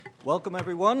Welcome,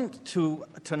 everyone, to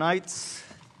tonight's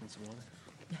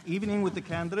Evening with the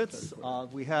Candidates.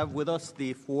 We have with us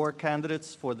the 4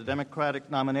 candidates for the Democratic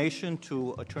nomination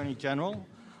to Attorney General.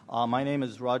 My name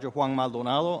is Juan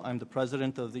Maldonado. I'm the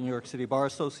president of the New York City Bar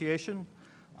Association.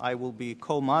 I will be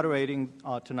co-moderating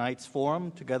tonight's forum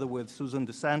together with Susan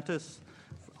DeSantis,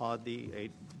 a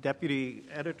deputy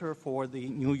editor for the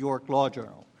New York Law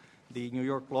Journal. The New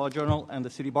York Law Journal and the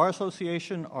City Bar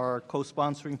Association are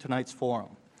co-sponsoring tonight's forum.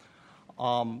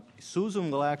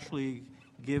 Susan will actually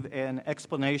give an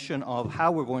explanation of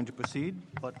how we're going to proceed,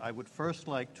 but I would first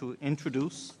like to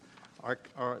introduce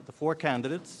the 4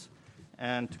 candidates,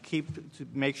 and to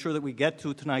make sure that we get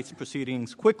to tonight's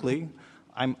proceedings quickly,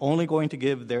 I'm only going to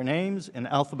give their names in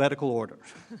alphabetical order.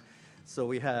 So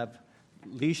we have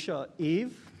Leecia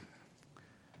Eve,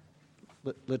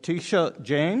 Letitia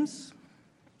James,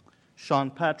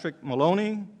 Patrick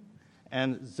Maloney,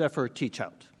 and Zephyr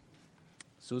Teachout.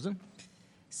 Susan?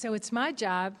 So it's my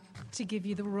job to give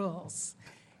you the rules.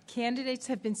 Candidates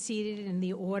have been seated in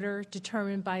the order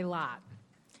determined by lot.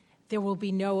 There will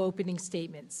be no opening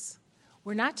statements.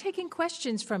 We're not taking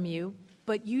questions from you,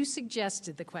 but you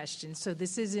suggested the questions, so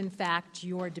this is, in fact,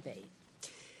 your debate.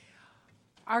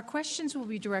 Our questions will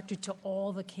be directed to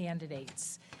all the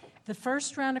candidates. The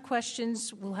first round of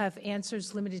questions will have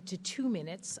answers limited to 2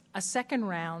 minutes. A second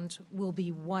round will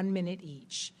be 1 minute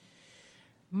each.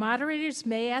 Moderators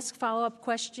may ask follow-up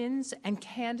questions, and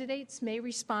candidates may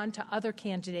respond to other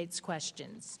candidates'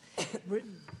 questions.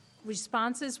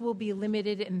 Responses will be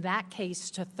limited in that case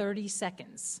to 30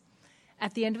 seconds.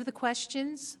 At the end of the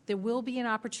questions, there will be an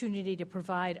opportunity to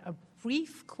provide a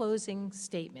brief closing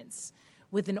statements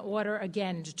with an order,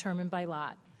 again, determined by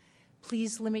lot.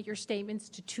 Please limit your statements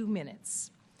to 2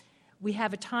 minutes. We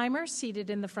have a timer seated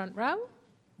in the front row.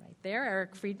 Right there,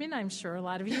 Eric Friedman, I'm sure a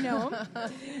lot of you know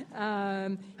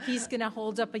him. He's going to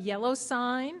hold up a yellow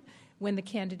sign when the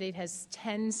candidate has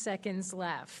 10 seconds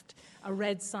left, a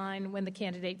red sign when the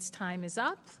candidate's time is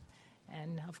up,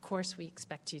 and of course we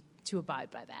expect you to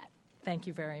abide by that. Thank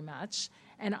you very much.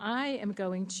 And I am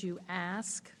going to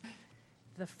ask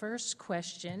the first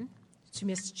question to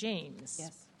Ms. James,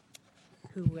 yes,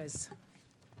 who was,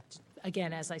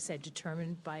 again, as I said,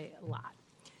 determined by lot.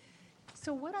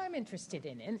 So what I'm interested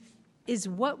in is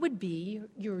what would be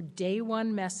your day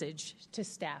one message to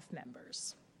staff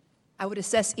members? I would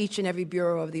assess each and every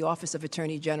bureau of the Office of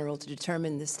Attorney General to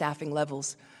determine the staffing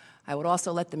levels. I would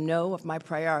also let them know of my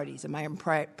priorities, and my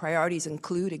priorities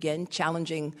include, again,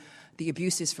 challenging the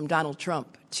abuses from Donald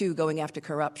Trump. 2, going after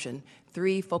corruption.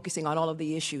 3, focusing on all of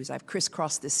the issues. I've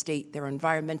crisscrossed the state. There are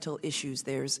environmental issues.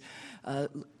 There's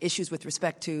issues with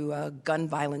respect to gun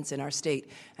violence in our state.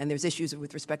 And there's issues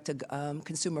with respect to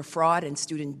consumer fraud and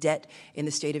student debt in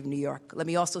the state of New York. Let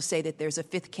me also say that there's a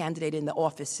 5th candidate in the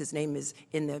office. His name is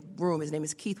in the room. His name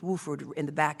is Keith Wooford in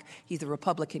the back. He's a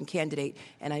Republican candidate.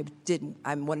 And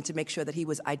I wanted to make sure that he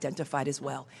was identified as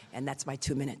well. And that's my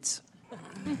 2 minutes.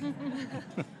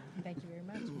 Thank you very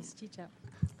much, Ms. Teachout.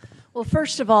 Well,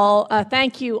 first of all,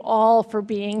 thank you all for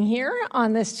being here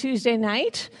on this Tuesday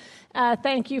night.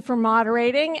 Thank you for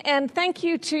moderating, and thank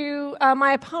you to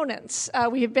my opponents.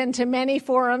 We have been to many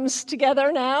forums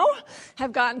together now,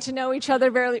 have gotten to know each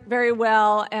other very, very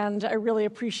well, and I really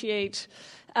appreciate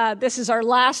this is our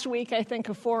last week, I think,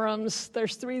 of forums.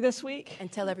 There's 3 this week.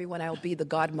 And tell everyone I'll be the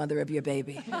godmother of your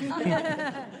baby.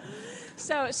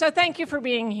 So thank you for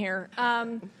being here.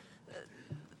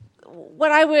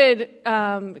 What I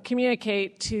would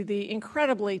communicate to the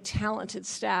incredibly talented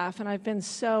staff, and I've been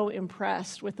so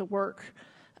impressed with the work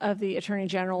of the Attorney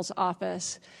General's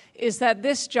office, is that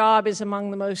this job is among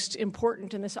the most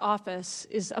important, and this office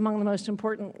is among the most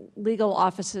important legal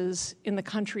offices in the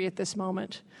country at this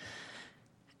moment.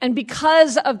 And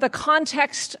because of the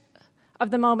context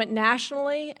of the moment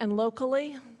nationally and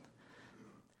locally,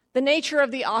 the nature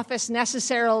of the office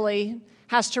necessarily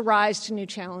has to rise to new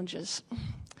challenges.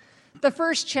 The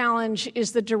first challenge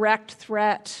is the direct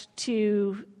threat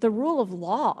to the rule of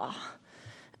law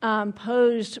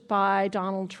posed by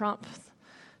Donald Trump,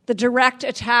 the direct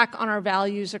attack on our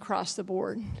values across the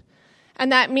board.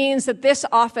 And that means that this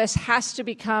office has to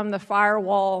become the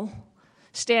firewall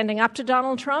standing up to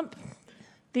Donald Trump,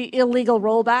 the illegal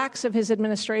rollbacks of his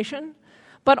administration,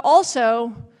 but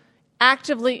also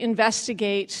actively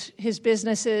investigate his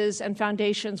businesses and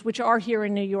foundations, which are here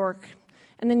in New York.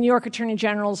 And the New York Attorney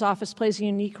General's office plays a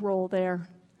unique role there.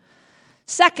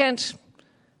 Second,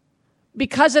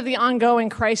 because of the ongoing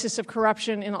crisis of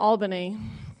corruption in Albany,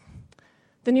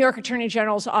 the New York Attorney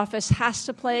General's office has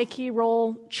to play a key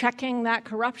role checking that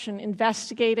corruption,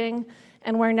 investigating,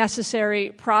 and where necessary,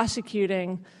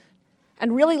 prosecuting,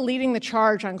 and really leading the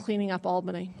charge on cleaning up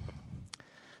Albany.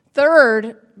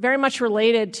 Third, very much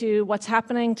related to what's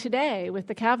happening today with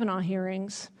the Kavanaugh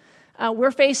hearings,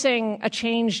 we're facing a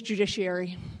changed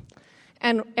judiciary.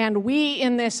 And we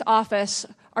in this office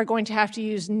are going to have to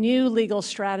use new legal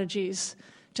strategies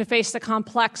to face the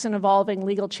complex and evolving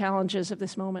legal challenges of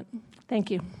this moment.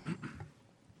 Thank you.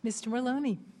 Mr.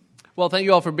 Maloney. Well, thank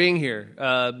you all for being here.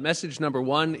 Message number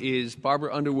one is,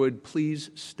 Barbara Underwood,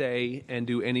 please stay and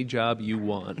do any job you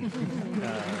want.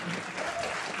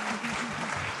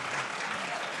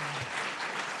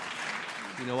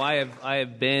 You know, I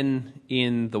have been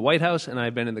in the White House and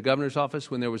I've been in the governor's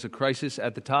office when there was a crisis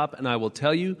at the top, and I will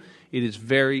tell you, it is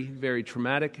very, very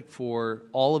traumatic for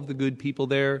all of the good people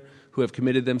there who have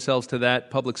committed themselves to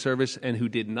that public service and who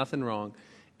did nothing wrong.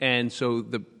 And so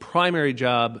the primary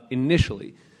job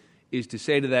initially is to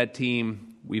say to that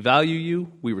team, we value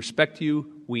you, we respect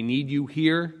you, we need you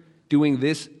here doing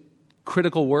this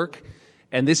critical work,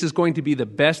 and this is going to be the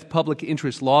best public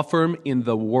interest law firm in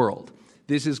the world.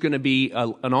 This is going to be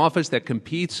an office that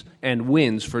competes and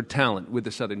wins for talent with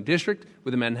the Southern District,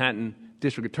 with the Manhattan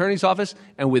District Attorney's Office,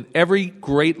 and with every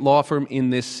great law firm in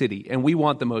this city. And we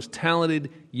want the most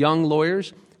talented young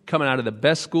lawyers coming out of the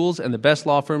best schools and the best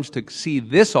law firms to see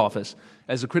this office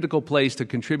as a critical place to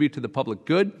contribute to the public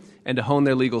good and to hone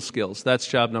their legal skills. That's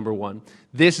job number one.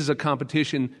 This is a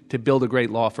competition to build a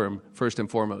great law firm, first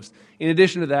and foremost. In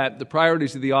addition to that, the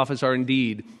priorities of the office are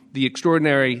indeed the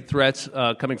extraordinary threats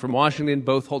coming from Washington,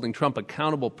 both holding Trump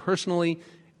accountable personally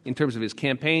in terms of his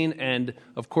campaign and,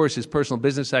 of course, his personal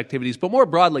business activities, but more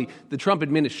broadly, the Trump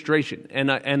administration and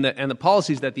the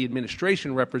policies that the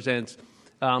administration represents.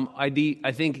 I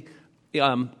think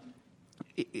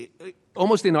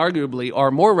almost inarguably are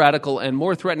more radical and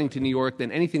more threatening to New York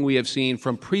than anything we have seen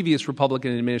from previous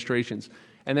Republican administrations.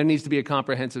 And there needs to be a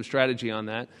comprehensive strategy on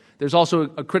that. There's also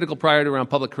a critical priority around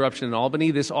public corruption in Albany.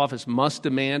 This office must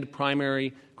demand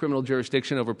primary criminal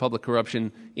jurisdiction over public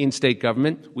corruption in state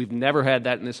government. We've never had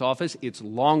that in this office. It's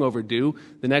long overdue.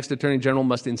 The next Attorney General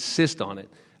must insist on it.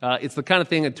 It's the kind of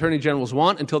thing Attorney Generals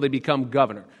want until they become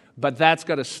governor. But that's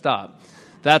got to stop.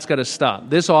 That's got to stop.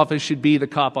 This office should be the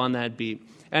cop on that beat.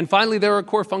 And finally, there are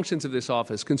core functions of this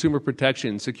office: consumer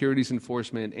protection, securities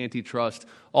enforcement, antitrust,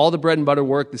 all the bread and butter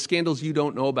work, the scandals you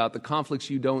don't know about, the conflicts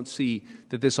you don't see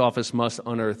that this office must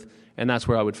unearth. And that's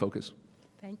where I would focus.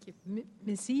 Thank you.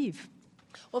 Ms. Eve.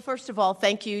 Well, first of all,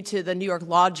 thank you to the New York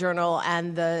Law Journal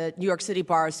and the New York City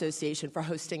Bar Association for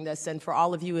hosting this, and for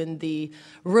all of you in the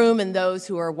room and those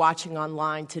who are watching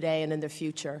online today and in the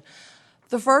future.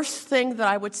 The first thing that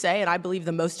I would say, and I believe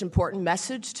the most important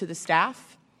message to the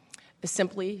staff, is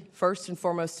simply, first and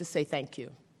foremost, to say thank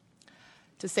you.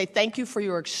 To say thank you for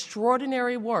your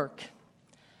extraordinary work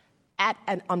at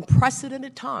an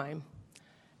unprecedented time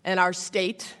in our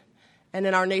state and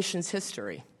in our nation's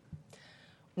history,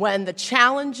 when the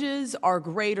challenges are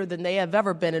greater than they have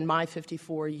ever been in my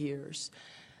 54 years.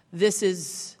 This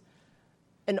is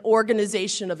an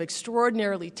organization of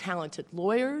extraordinarily talented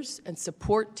lawyers and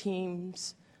support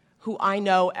teams who I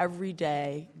know every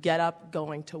day get up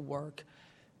going to work,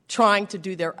 trying to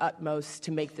do their utmost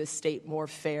to make this state more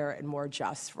fair and more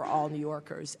just for all New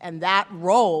Yorkers. And that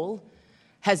role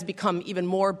has become even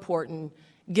more important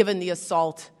given the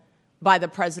assault by the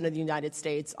President of the United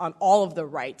States on all of the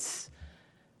rights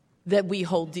that we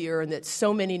hold dear and that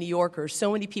so many New Yorkers,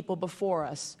 so many people before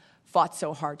us, fought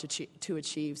so hard to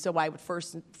achieve. So I would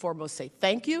first and foremost say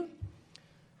thank you,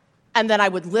 and then I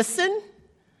would listen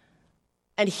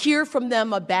and hear from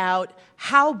them about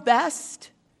how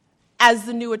best, as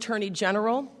the new Attorney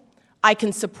General, I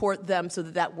can support them so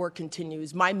that that work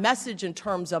continues. My message in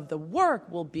terms of the work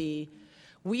will be,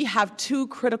 we have two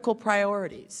critical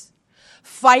priorities: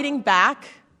 fighting back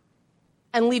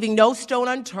and leaving no stone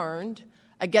unturned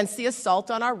against the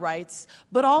assault on our rights,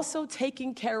 but also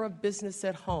taking care of business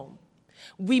at home.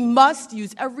 We must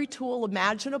use every tool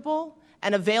imaginable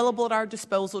and available at our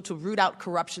disposal to root out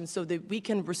corruption so that we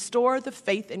can restore the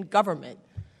faith in government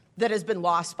that has been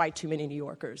lost by too many New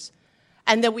Yorkers.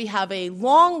 And that we have a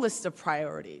long list of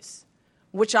priorities,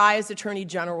 which I, as Attorney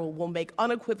General, will make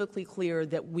unequivocally clear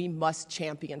that we must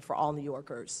champion for all New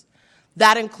Yorkers.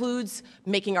 That includes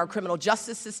making our criminal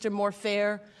justice system more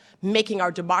fair, making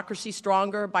our democracy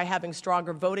stronger by having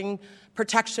stronger voting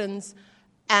protections,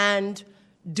 and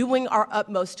doing our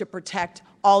utmost to protect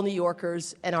all New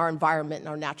Yorkers and our environment and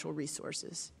our natural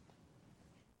resources.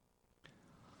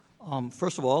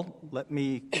 First of all, let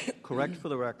me correct for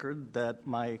the record that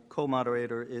my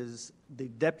co-moderator is the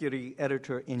Deputy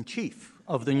Editor-in-Chief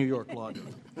of the New York Law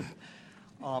Journal.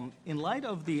 In light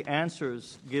of the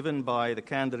answers given by the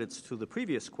candidates to the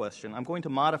previous question, I'm going to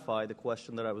modify the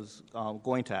question that I was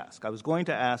going to ask. I was going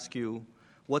to ask you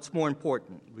What's more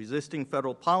important, resisting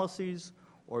federal policies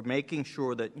or making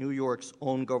sure that New York's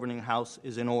own governing house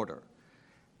is in order?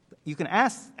 You can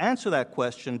answer that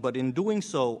question, but in doing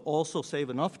so, also save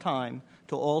enough time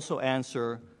to also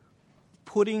answer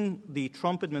putting the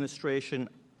Trump administration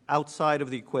outside of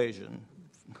the equation.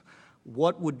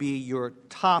 What would be your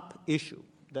top issue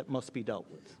that must be dealt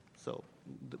with? So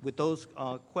with those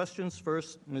questions,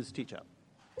 first, Ms. Teachout.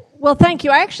 Well, thank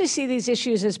you. I actually see these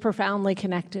issues as profoundly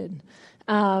connected.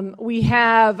 I'm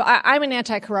an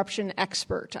anti-corruption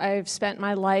expert. I've spent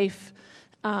my life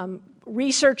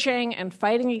researching and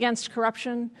fighting against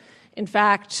corruption. In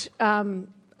fact,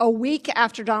 a week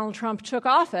after Donald Trump took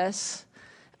office,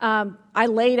 I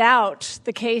laid out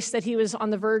the case that he was on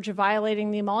the verge of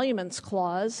violating the Emoluments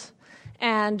Clause.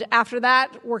 And after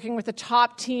that, working with a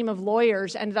top team of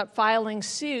lawyers, ended up filing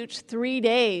suit 3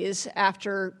 days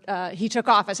after he took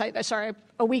office.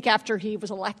 A week after he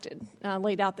was elected,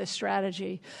 laid out this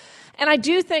strategy. And I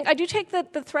do take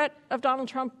the threat of Donald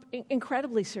Trump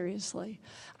incredibly seriously.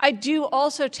 I do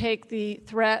also take the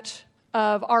threat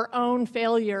of our own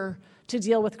failure to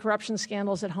deal with corruption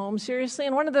scandals at home seriously.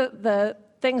 And one of the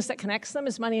things that connects them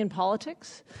is money in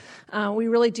politics. We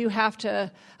really do have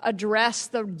to address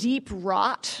the deep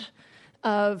rot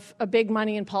of a big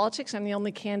money in politics. I'm the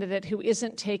only candidate who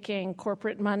isn't taking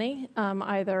corporate money,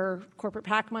 either corporate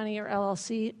PAC money or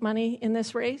LLC money in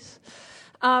this race.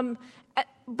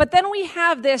 But then we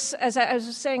have this, as I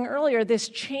was saying earlier, this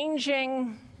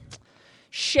changing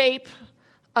shape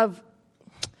of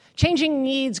changing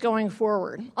needs going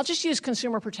forward. I'll just use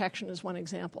consumer protection as one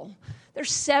example.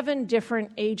 There's 7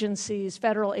 different agencies,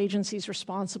 federal agencies,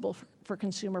 responsible for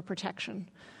consumer protection.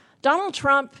 Donald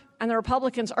Trump and the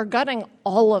Republicans are gutting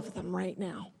all of them right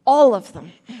now, all of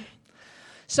them.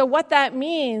 So what that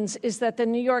means is that the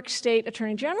New York State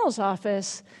Attorney General's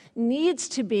office needs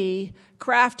to be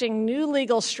crafting new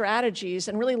legal strategies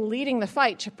and really leading the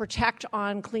fight to protect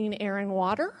on clean air and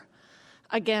water,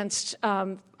 against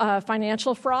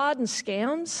financial fraud and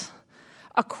scams,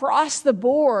 across the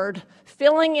board,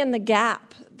 filling in the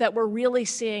gap that we're really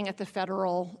seeing at the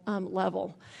federal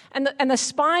level. And the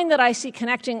spine that I see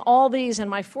connecting all these, and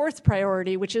my 4th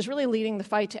priority, which is really leading the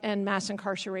fight to end mass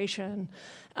incarceration,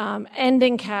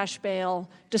 ending cash bail,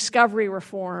 discovery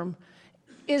reform,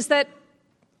 is that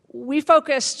we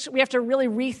have to really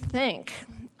rethink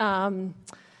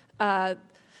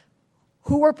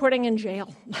who we're putting in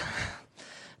jail.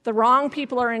 The wrong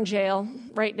people are in jail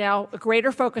right now, a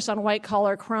greater focus on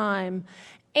white-collar crime,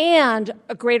 and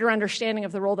a greater understanding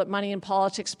of the role that money in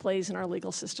politics plays in our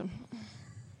legal system.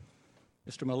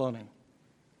 Mr. Maloney.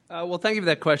 Well, thank you for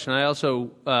that question. I also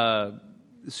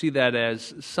see that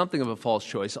as something of a false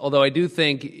choice, although I do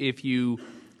think if you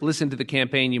listen to the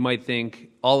campaign, you might think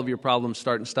all of your problems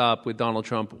start and stop with Donald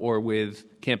Trump or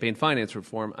with campaign finance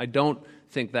reform. I don't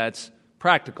think that's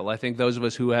practical. I think those of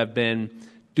us who have been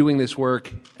doing this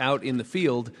work out in the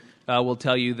field will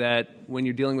tell you that when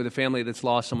you're dealing with a family that's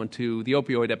lost someone to the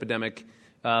opioid epidemic,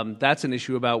 that's an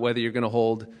issue about whether you're going to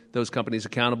hold those companies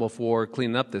accountable for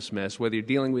cleaning up this mess. Whether you're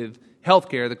dealing with health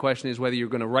care, the question is whether you're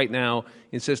going to right now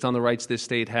insist on the rights this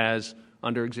state has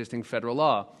under existing federal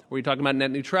law. Or you're talking about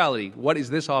net neutrality. What is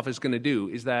this office going to do?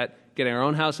 Is that getting our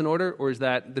own house in order, or is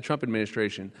that the Trump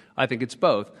administration? I think it's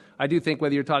both. I do think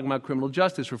whether you're talking about criminal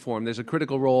justice reform, there's a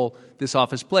critical role this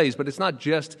office plays, but it's not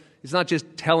just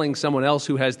telling someone else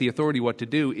who has the authority what to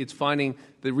do. It's finding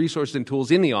the resources and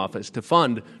tools in the office to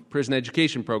fund prison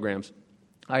education programs.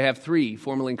 I have 3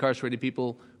 formerly incarcerated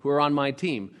people who are on my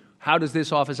team. How does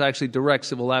this office actually direct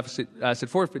civil asset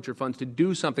forfeiture funds to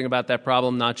do something about that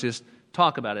problem, not just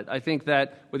talk about it? I think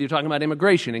that whether you're talking about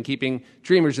immigration and keeping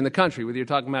dreamers in the country, whether you're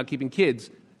talking about keeping kids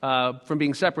from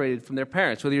being separated from their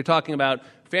parents, whether you're talking about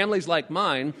families like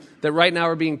mine that right now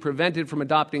are being prevented from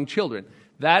adopting children,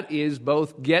 that is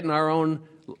both getting our own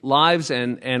lives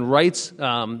and rights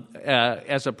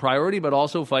as a priority, but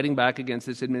also fighting back against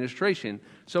this administration.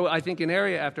 So I think in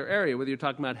area after area, whether you're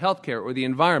talking about healthcare or the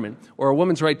environment or a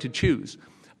woman's right to choose,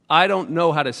 I don't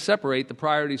know how to separate the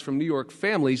priorities from New York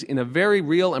families in a very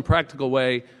real and practical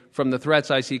way from the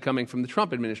threats I see coming from the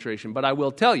Trump administration. But I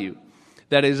will tell you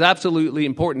that it is absolutely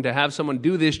important to have someone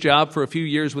do this job for a few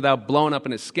years without blowing up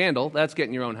in a scandal. That's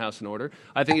getting your own house in order.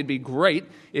 I think it'd be great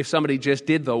if somebody just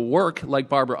did the work like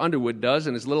Barbara Underwood does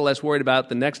and is a little less worried about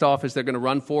the next office they're going to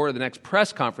run for or the next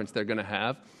press conference they're going to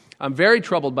have. I'm very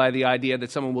troubled by the idea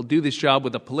that someone will do this job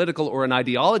with a political or an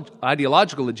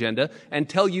ideological agenda and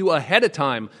tell you ahead of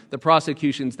time the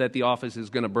prosecutions that the office is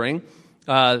going to bring.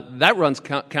 That runs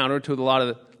counter to a lot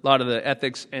of the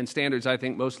ethics and standards I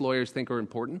think most lawyers think are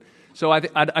important. So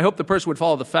I hope the person would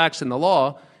follow the facts and the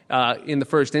law in the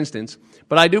first instance.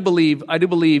 But I do believe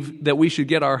that we should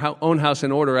get our own house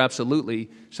in order, absolutely,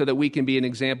 so that we can be an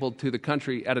example to the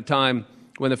country at a time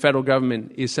when the federal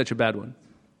government is such a bad one.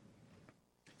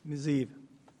 Ms. Eve.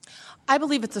 I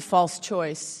believe it's a false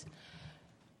choice.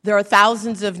 There are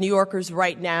thousands of New Yorkers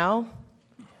right now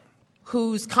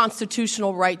whose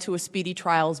constitutional right to a speedy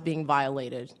trial is being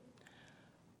violated,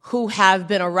 who have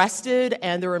been arrested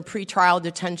and they're in pretrial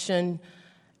detention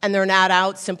and they're not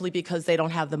out simply because they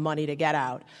don't have the money to get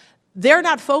out. They're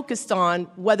not focused on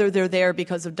whether they're there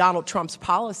because of Donald Trump's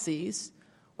policies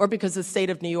or because the state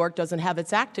of New York doesn't have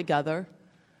its act together.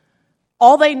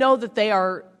 All they know that they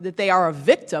are a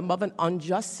victim of an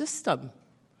unjust system.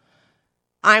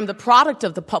 I'm the product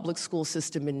of the public school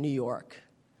system in New York.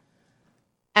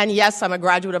 And yes, I'm a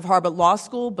graduate of Harvard Law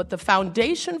School, but the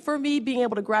foundation for me being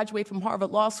able to graduate from Harvard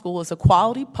Law School is a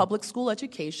quality public school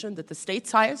education that the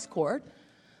state's highest court,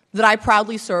 that I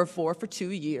proudly served for 2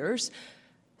 years,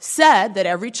 said that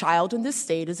every child in this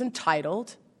state is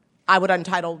entitled. I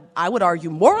would argue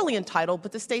morally entitled,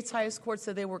 but the state's highest court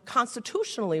said they were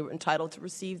constitutionally entitled to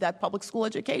receive that public school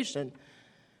education.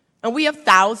 And we have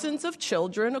thousands of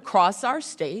children across our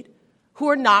state who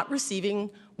are not receiving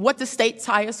what the state's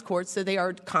highest court said they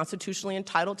are constitutionally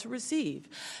entitled to receive.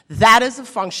 That is a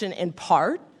function in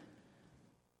part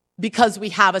because we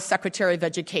have a Secretary of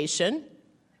Education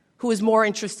who is more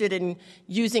interested in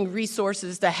using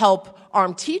resources to help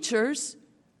arm teachers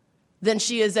than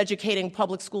she is educating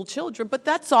public school children, but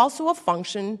that's also a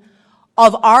function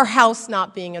of our house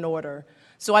not being in order.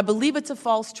 So I believe it's a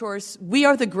false choice. We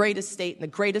are the greatest state and the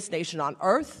greatest nation on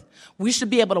earth. We should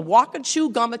be able to walk and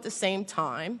chew gum at the same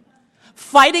time,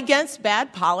 fight against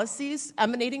bad policies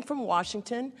emanating from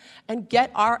Washington, and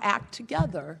get our act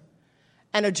together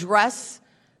and address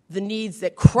the needs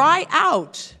that cry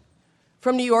out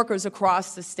from New Yorkers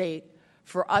across the state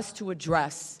for us to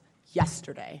address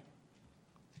yesterday.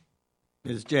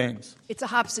 Ms. James. It's a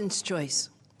Hobson's choice.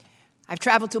 I've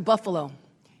traveled to Buffalo,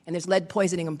 and there's lead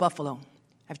poisoning in Buffalo.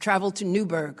 I've traveled to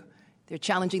Newburgh. They're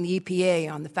challenging the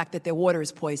EPA on the fact that their water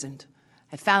is poisoned.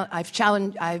 I've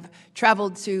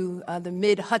traveled to the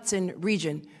mid-Hudson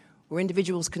region, where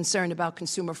individuals concerned about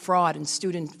consumer fraud and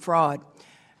student fraud.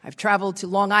 I've traveled to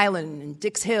Long Island and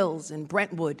Dix Hills and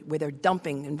Brentwood, where they're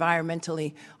dumping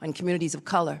environmentally on communities of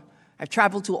color. I've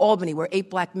traveled to Albany, where 8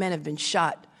 black men have been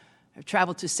shot. I've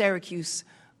traveled to Syracuse,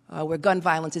 where gun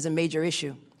violence is a major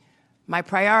issue. My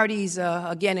priorities,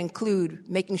 again, include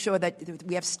making sure that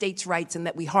we have states' rights and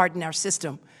that we harden our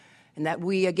system, and that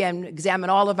we, again, examine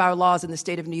all of our laws in the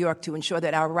state of New York to ensure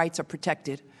that our rights are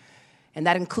protected. And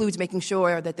that includes making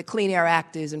sure that the Clean Air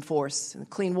Act is enforced, and the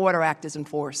Clean Water Act is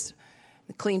enforced,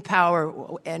 the Clean Power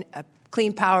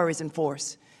is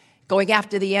enforced, going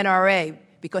after the NRA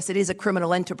because it is a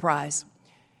criminal enterprise,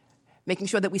 making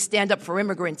sure that we stand up for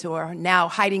immigrants who are now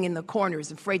hiding in the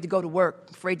corners, afraid to go to work,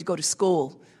 afraid to go to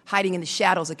school, hiding in the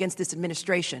shadows against this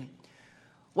administration.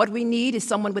 What we need is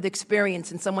someone with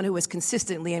experience and someone who has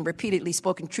consistently and repeatedly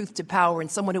spoken truth to power, and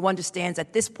someone who understands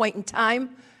at this point in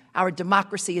time, our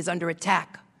democracy is under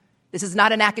attack. This is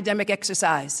not an academic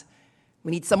exercise.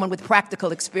 We need someone with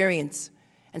practical experience,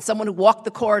 and someone who walked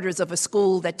the corridors of a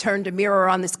school that turned a mirror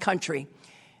on this country,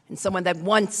 and someone that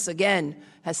once again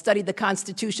has studied the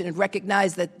Constitution and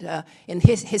recognized that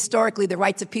historically the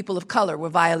rights of people of color were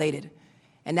violated.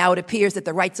 And now it appears that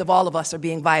the rights of all of us are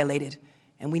being violated,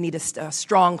 and we need a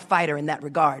strong fighter in that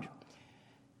regard.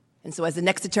 And so as the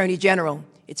next Attorney General,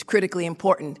 it's critically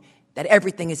important that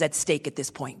everything is at stake at this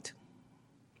point.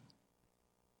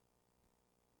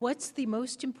 What's the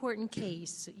most important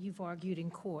case you've argued in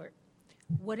court?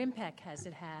 What impact has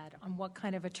it had on what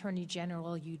kind of Attorney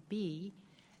General you'd be?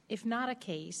 If not a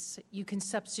case, you can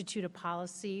substitute a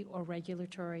policy or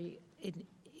regulatory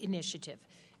initiative.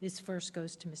 This first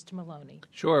goes to Mr. Maloney.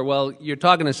 Sure. Well, you're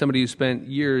talking to somebody who spent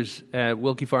years at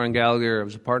Wilkie Farr and Gallagher. I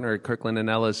was a partner at Kirkland and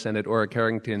Ellis and at Orrick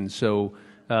Harrington. So,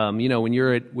 when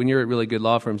you're at really good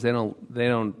law firms, they don't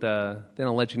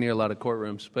let you near a lot of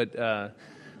courtrooms. But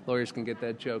lawyers can get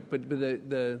that joke. But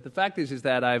the fact is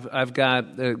that I've got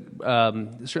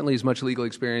certainly as much legal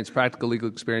experience, practical legal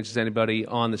experience as anybody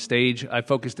on the stage. I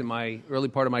focused in my early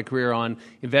part of my career on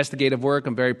investigative work.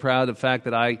 I'm very proud of the fact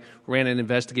that I ran an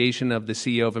investigation of the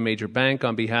CEO of a major bank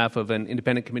on behalf of an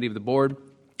independent committee of the board.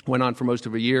 Went on for most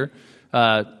of a year.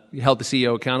 Held the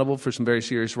CEO accountable for some very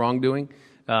serious wrongdoing.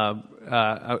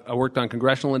 I worked on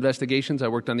congressional investigations. I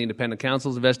worked on the independent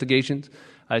counsel's investigations.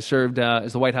 I served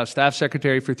as the White House staff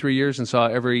secretary for 3 years and saw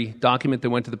every document that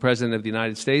went to the President of the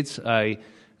United States. I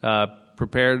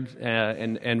prepared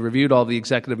and reviewed all the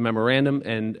executive memorandum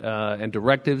and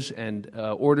directives and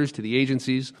orders to the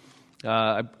agencies.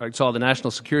 I saw the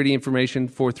national security information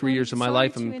for 3 years of my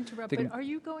life. Sorry to interrupt, but are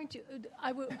you going to?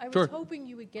 I was Sure. hoping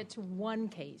you would get to one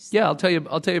case. Yeah, I'll tell you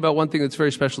about one thing that's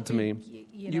very special to me.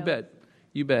 You know.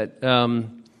 You bet.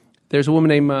 There's a woman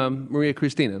named Maria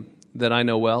Cristina that I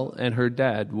know well, and her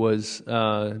dad was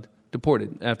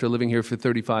deported after living here for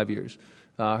 35 years.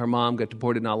 Her mom got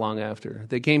deported not long after.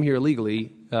 They came here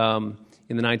illegally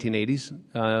in the 1980s,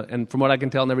 and from what I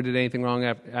can tell, never did anything wrong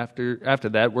after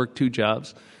that, worked 2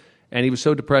 jobs. And he was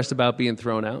so depressed about being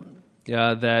thrown out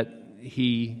that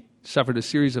he suffered a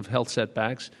series of health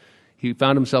setbacks. He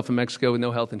found himself in Mexico with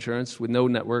no health insurance, with no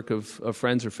network of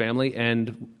friends or family,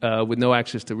 and with no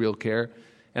access to real care.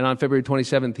 And on February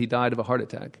 27th, he died of a heart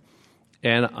attack.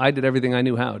 And I did everything I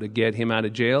knew how to get him out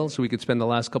of jail so he could spend the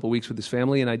last couple of weeks with his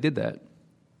family, and I did that,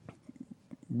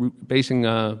 basing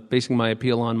my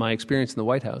appeal on my experience in the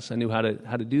White House. I knew how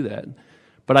to do that.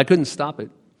 But I couldn't stop it.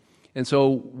 And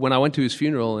so when I went to his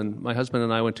funeral, and my husband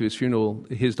and I went to his funeral,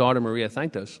 his daughter Maria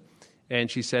thanked us. And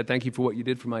she said, "Thank you for what you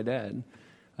did for my dad."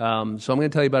 So I'm going to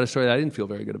tell you about a story that I didn't feel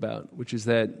very good about, which is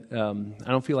that I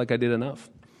don't feel like I did enough.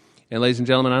 And ladies and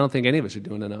gentlemen, I don't think any of us are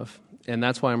doing enough. And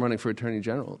that's why I'm running for Attorney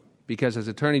General. Because as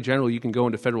Attorney General, you can go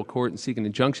into federal court and seek an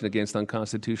injunction against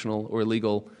unconstitutional or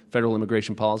illegal federal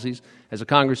immigration policies. As a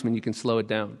congressman, you can slow it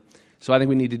down. So I think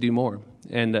we need to do more.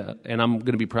 And I'm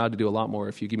going to be proud to do a lot more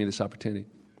if you give me this opportunity.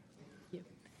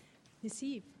 Ms.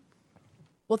 Eve.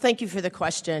 Well, thank you for the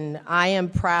question. I am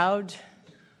proud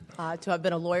to have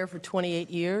been a lawyer for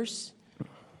 28 years.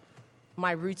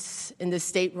 My roots in this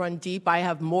state run deep. I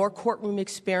have more courtroom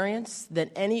experience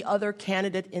than any other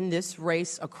candidate in this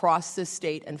race across this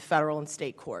state and federal and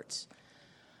state courts.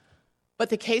 But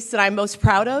the case that I'm most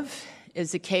proud of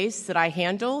is a case that I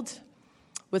handled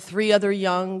with 3 other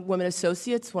young women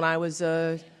associates when I was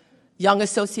a young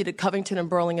associate at Covington and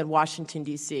Burlington, Washington,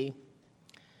 D.C.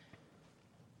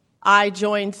 I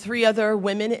joined 3 other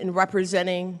women in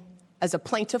representing, as a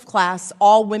plaintiff class,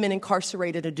 all women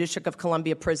incarcerated in District of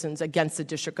Columbia prisons against the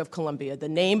District of Columbia. The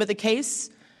name of the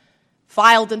case,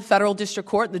 filed in federal district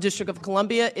court in the District of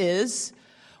Columbia, is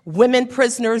Women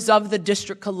Prisoners of the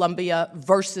District of Columbia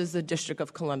versus the District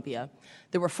of Columbia.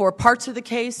 There were 4 parts of the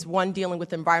case, one dealing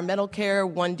with environmental care,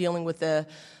 one dealing with the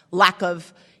lack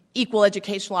of equal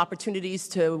educational opportunities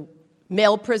to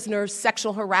male prisoners,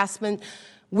 sexual harassment.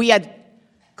 We had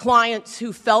clients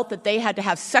who felt that they had to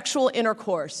have sexual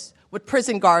intercourse with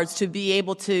prison guards to be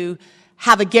able to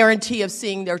have a guarantee of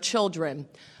seeing their children.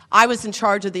 I was in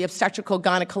charge of the obstetrical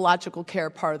gynecological care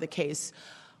part of the case.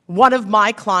 One of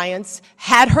my clients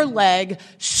had her leg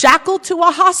shackled to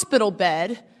a hospital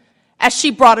bed as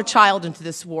she brought a child into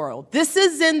this world. This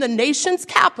is in the nation's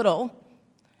capital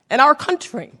and our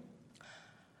country.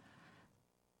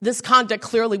 This conduct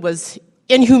clearly was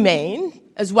inhumane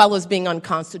as well as being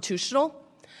unconstitutional.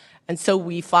 And so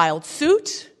we filed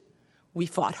suit. We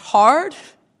fought hard.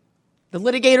 The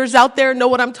litigators out there know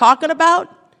what I'm talking about.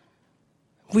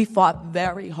 We fought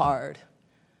very hard.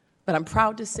 But I'm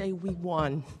proud to say we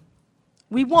won.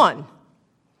 We won.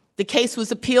 The case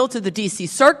was appealed to the D.C.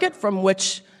 Circuit, from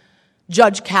which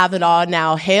Judge Kavanaugh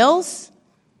now hails.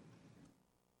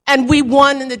 And we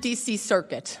won in the D.C.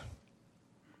 Circuit.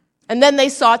 And then they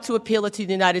sought to appeal it to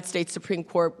the United States Supreme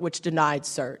Court, which denied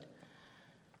cert.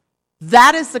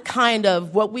 That is the kind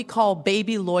of what we call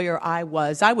baby lawyer I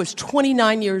was. I was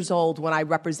 29 years old when I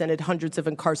represented hundreds of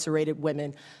incarcerated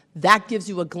women. That gives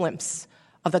you a glimpse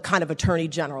of the kind of attorney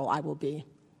general I will be.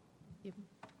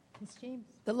 Ms. James.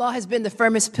 The law has been the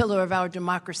firmest pillar of our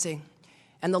democracy,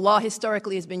 and the law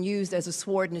historically has been used as a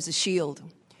sword and as a shield.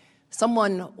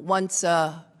 Someone once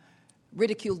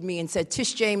ridiculed me and said,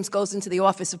 Tish James goes into the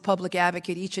office of public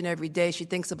advocate each and every day. She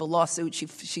thinks of a lawsuit.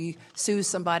 She sues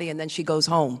somebody, and then she goes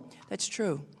home. That's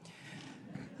true.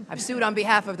 I've sued on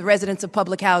behalf of the residents of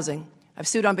public housing. I've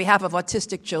sued on behalf of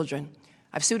autistic children.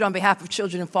 I've sued on behalf of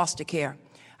children in foster care.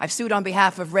 I've sued on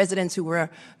behalf of residents who were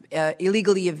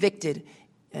illegally evicted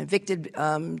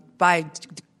by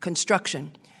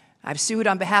construction. I've sued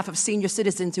on behalf of senior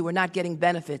citizens who were not getting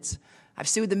benefits. I've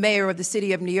sued the mayor of the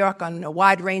city of New York on a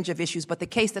wide range of issues, but the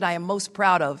case that I am most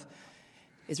proud of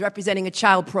is representing a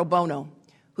child pro bono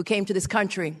who came to this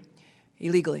country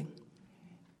illegally.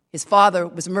 His father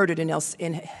was murdered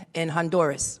in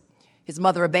Honduras. His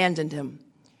mother abandoned him.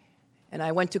 And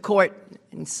I went to court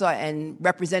and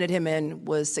represented him and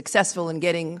was successful in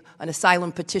getting an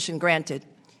asylum petition granted.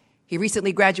 He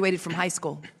recently graduated from high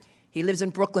school. He lives in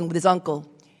Brooklyn with his uncle,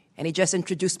 and he just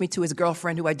introduced me to his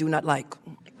girlfriend, who I do not like.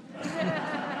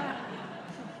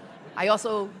 I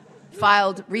also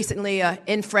filed recently an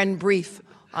in-friend brief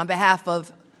on behalf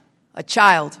of a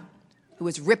child who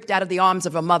was ripped out of the arms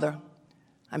of her mother.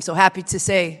 I'm so happy to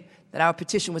say that our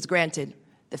petition was granted.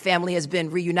 The family has been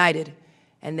reunited,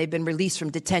 and they've been released from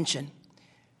detention.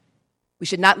 We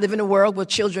should not live in a world where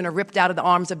children are ripped out of the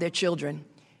arms of their children.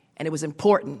 And it was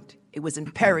important, it was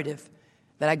imperative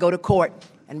that I go to court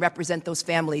and represent those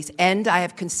families. And I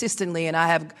have consistently, and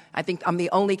I think I'm the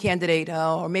only candidate,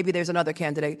 or maybe there's another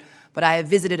candidate, but I have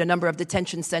visited a number of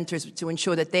detention centers to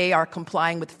ensure that they are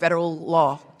complying with federal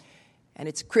law. And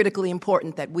it's critically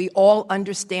important that we all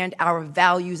understand our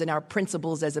values and our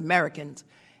principles as Americans,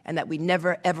 and that we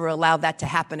never, ever allow that to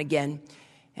happen again.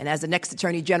 And as the next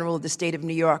Attorney General of the state of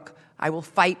New York, I will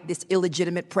fight this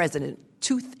illegitimate president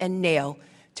tooth and nail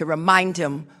to remind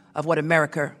him of what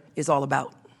America is all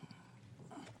about.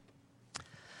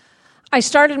 I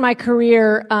started my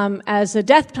career as a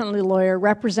death penalty lawyer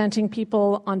representing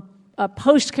people on a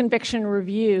post-conviction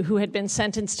review who had been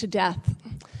sentenced to death.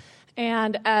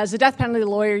 And as a death penalty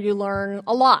lawyer, you learn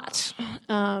a lot.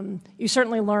 You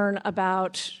certainly learn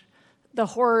about the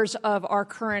horrors of our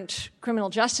current criminal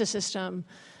justice system,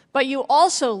 but you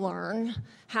also learn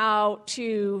how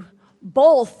to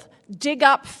both dig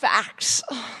up facts,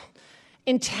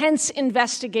 intense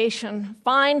investigation,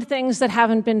 find things that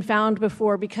haven't been found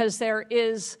before, because there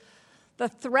is the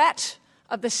threat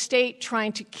of the state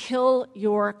trying to kill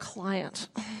your client.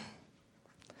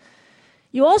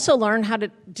 You also learn how to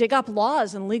dig up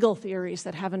laws and legal theories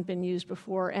that haven't been used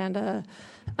before. And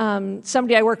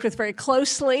somebody I worked with very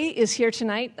closely is here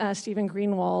tonight, Stephen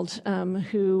Greenwald,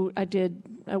 who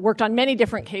I worked on many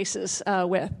different cases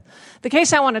with. The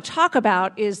case I want to talk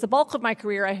about is the bulk of my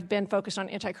career I have been focused on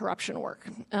anti-corruption work.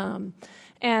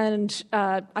 And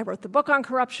I wrote the book on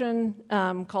corruption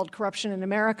called Corruption in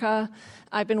America.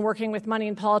 I've been working with money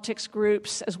and politics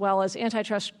groups as well as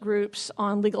antitrust groups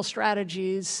on legal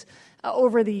strategies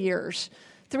over the years.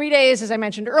 3 days, as I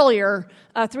mentioned earlier,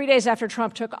 3 days after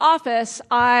Trump took office,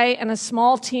 I and a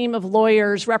small team of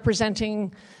lawyers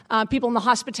representing people in the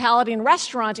hospitality and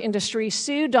restaurant industry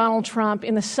sued Donald Trump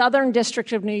in the Southern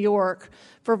District of New York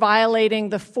for violating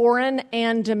the foreign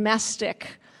and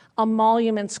domestic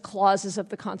emoluments clauses of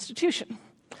the Constitution.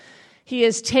 He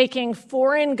is taking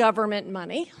foreign government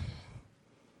money,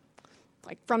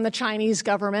 like from the Chinese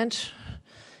government,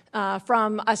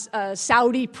 from a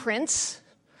Saudi prince,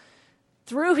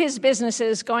 through his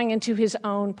businesses going into his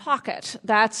own pocket.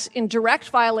 That's in direct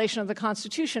violation of the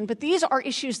Constitution, but these are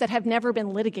issues that have never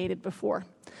been litigated before.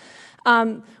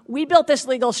 We built this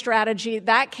legal strategy.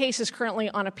 That case is currently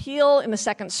on appeal in the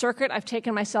Second Circuit. I've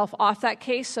taken myself off that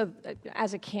case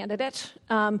as a candidate,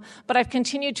 but I've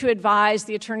continued to advise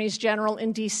the attorneys general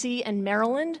in D.C. and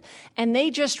Maryland, and they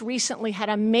just recently had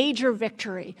a major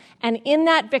victory. And in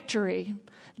that victory,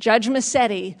 Judge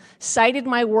Massetti cited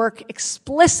my work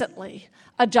explicitly,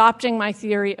 adopting my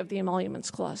theory of the emoluments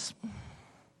clause.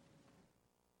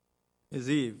 Ms.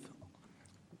 Eve,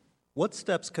 what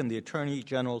steps can the Attorney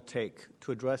General take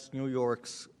to address New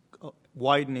York's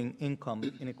widening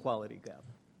income inequality gap?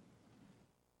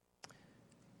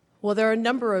 Well, there are a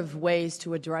number of ways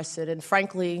to address it, and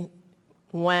frankly,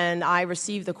 when I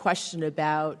received the question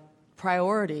about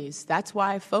priorities, that's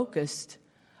why I focused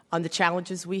on the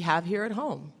challenges we have here at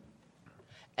home.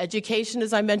 Education,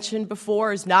 as I mentioned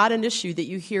before, is not an issue that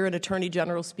you hear an Attorney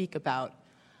General speak about,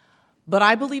 but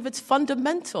I believe it's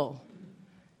fundamental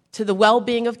to the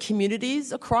well-being of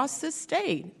communities across this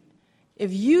state.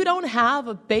 If you don't have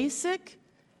a basic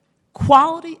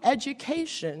quality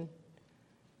education,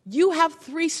 you have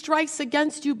 3 strikes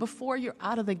against you before you're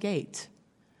out of the gate.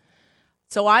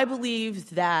 So I believe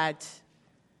that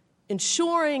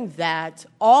ensuring that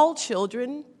all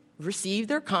children receive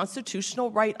their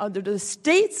constitutional right under the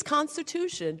state's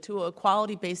constitution to a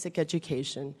quality basic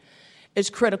education is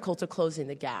critical to closing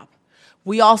the gap.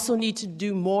 We also need to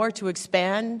do more to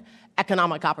expand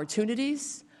economic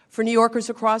opportunities for New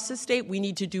Yorkers across the state. We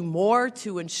need to do more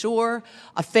to ensure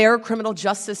a fair criminal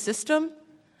justice system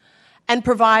and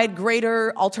provide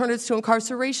greater alternatives to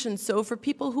incarceration. So for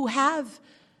people who have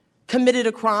committed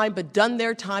a crime but done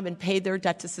their time and paid their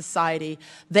debt to society,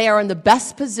 they are in the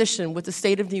best position with the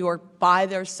state of New York by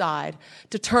their side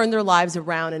to turn their lives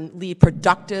around and lead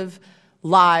productive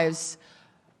lives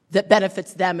that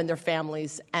benefits them and their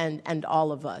families and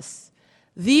all of us.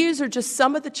 These are just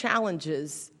some of the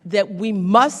challenges that we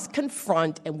must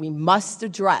confront and we must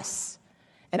address,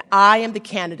 and I am the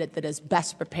candidate that is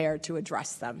best prepared to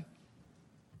address them.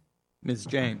 Ms.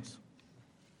 James.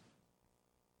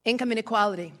 Income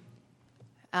inequality.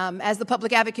 As the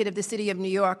public advocate of the city of New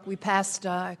York, we passed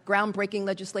groundbreaking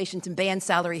legislation to ban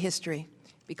salary history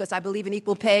because I believe in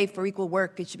equal pay for equal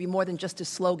work. It should be more than just a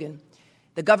slogan.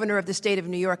 The governor of the state of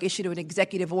New York issued an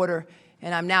executive order,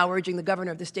 and I'm now urging the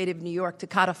governor of the state of New York to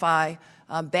codify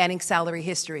banning salary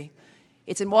history.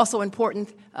 It's also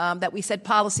important that we set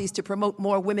policies to promote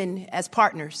more women as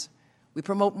partners. We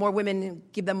promote more women and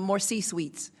give them more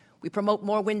C-suites. We promote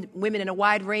more women in a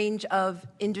wide range of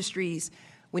industries.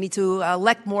 We need to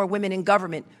elect more women in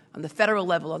government on the federal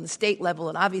level, on the state level,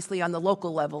 and obviously on the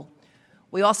local level.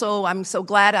 We also, I'm so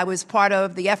glad I was part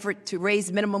of the effort to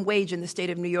raise minimum wage in the state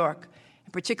of New York,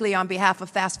 and particularly on behalf of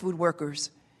fast food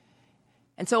workers.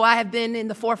 And so I have been in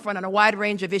the forefront on a wide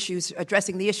range of issues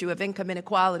addressing the issue of income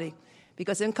inequality,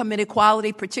 because income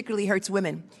inequality particularly hurts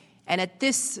women. And at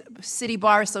this City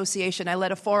Bar Association, I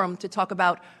led a forum to talk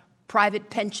about private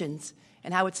pensions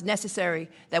and how it's necessary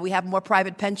that we have more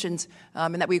private pensions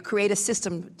and that we create a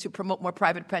system to promote more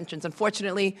private pensions.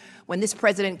 Unfortunately, when this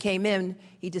president came in,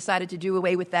 he decided to do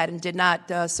away with that and did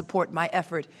not support my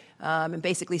effort and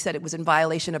basically said it was in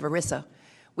violation of ERISA.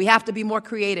 We have to be more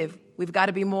creative. We've got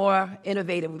to be more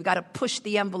innovative. We've got to push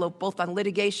the envelope both on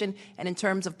litigation and in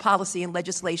terms of policy and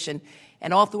legislation.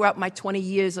 And all throughout my 20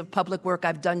 years of public work,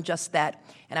 I've done just that,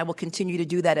 and I will continue to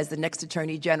do that as the next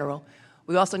Attorney General.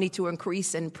 We also need to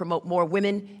increase and promote more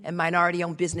women and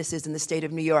minority-owned businesses in the state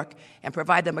of New York and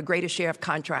provide them a greater share of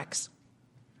contracts.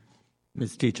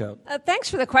 Ms. Teachout. Thanks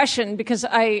for the question, because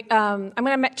I'm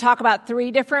going to talk about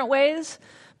three different ways.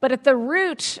 But at the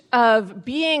root of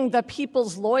being the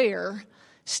people's lawyer,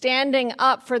 standing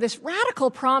up for this radical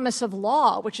promise of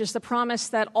law, which is the promise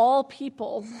that all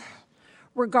people,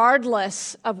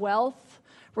 regardless of wealth,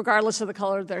 regardless of the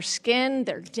color of their skin,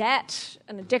 their debt,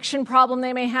 an addiction problem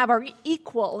they may have, are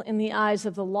equal in the eyes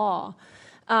of the law.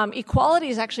 Equality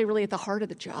is actually really at the heart of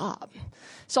the job.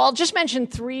 So I'll just mention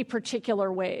three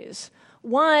particular ways.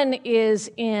 One is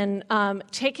in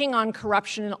taking on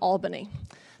corruption in Albany.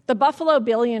 The Buffalo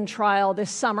Billion trial this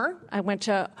summer, I went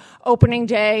to opening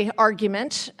day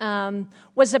argument,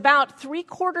 was about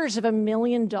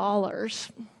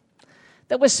 $750,000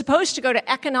 that was supposed to go to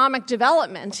economic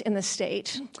development in the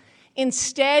state,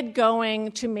 instead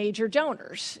going to major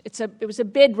donors. It was a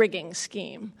bid rigging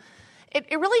scheme. It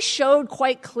really showed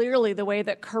quite clearly the way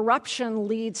that corruption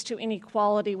leads to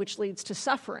inequality, which leads to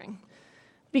suffering.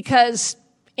 Because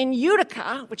in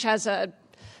Utica, which has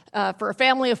for a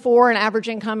family of four, an average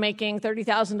income making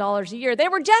 $30,000 a year, they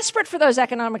were desperate for those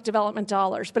economic development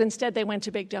dollars, but instead they went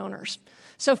to big donors.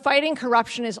 So fighting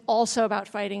corruption is also about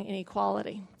fighting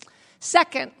inequality.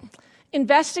 Second,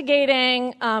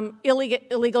 investigating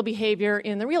illegal behavior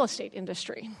in the real estate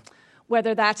industry,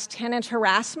 whether that's tenant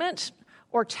harassment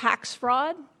or tax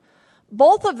fraud.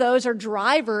 Both of those are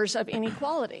drivers of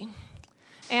inequality.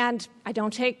 And I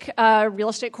don't take real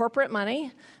estate corporate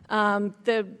money.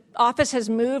 The office has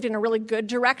moved in a really good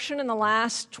direction in the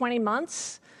last 20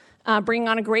 months, bringing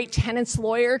on a great tenants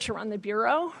lawyer to run the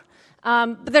bureau.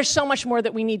 But there's so much more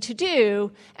that we need to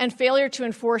do, and failure to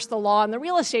enforce the law in the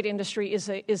real estate industry is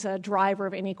a driver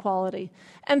of inequality.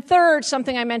 And third,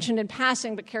 something I mentioned in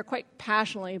passing but care quite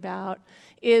passionately about,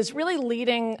 is really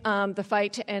leading the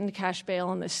fight to end cash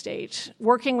bail in this state,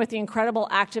 working with the incredible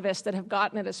activists that have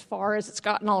gotten it as far as it's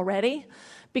gotten already,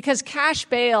 because cash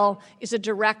bail is a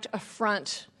direct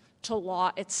affront to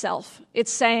law itself.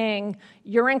 It's saying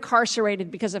you're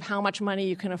incarcerated because of how much money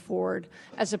you can afford,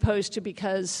 as opposed to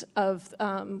because of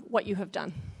what you have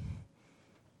done.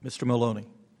 Mr. Maloney.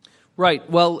 Right.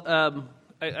 Well,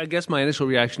 I guess my initial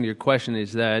reaction to your question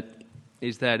is that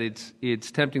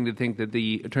it's tempting to think that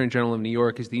the Attorney General of New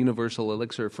York is the universal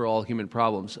elixir for all human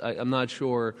problems. I'm not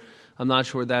sure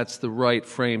that's the right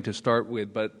frame to start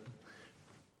with, but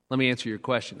let me answer your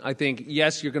question. I think,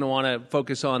 yes, you're going to want to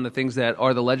focus on the things that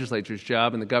are the legislature's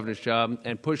job and the governor's job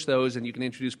and push those, and you can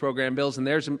introduce program bills, and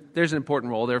there's an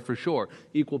important role there for sure.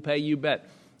 Equal pay, you bet.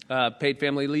 Paid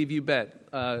family leave, you bet.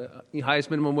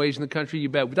 Highest minimum wage in the country, you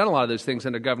bet. We've done a lot of those things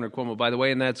under Governor Cuomo, by the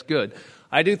way, and that's good.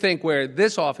 I do think where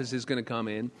this office is going to come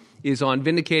in is on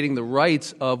vindicating the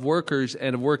rights of workers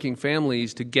and of working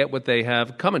families to get what they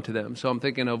have coming to them. So I'm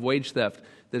thinking of wage theft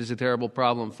that is a terrible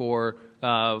problem for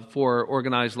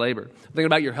organized labor. Think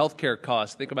about your health care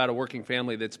costs. Think about a working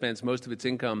family that spends most of its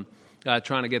income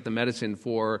trying to get the medicine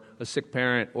for a sick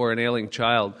parent or an ailing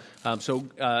child. So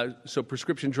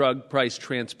prescription drug price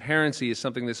transparency is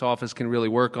something this office can really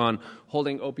work on,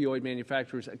 holding opioid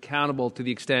manufacturers accountable to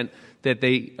the extent that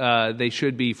they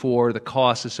should be for the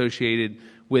costs associated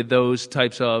with those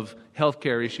types of health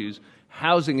care issues.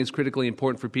 Housing is critically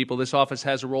important for people. This office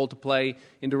has a role to play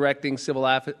in directing civil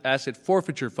asset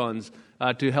forfeiture funds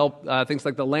to help things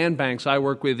like the land banks I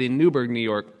work with in Newburgh, New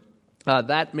York,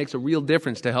 That makes a real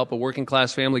difference to help a working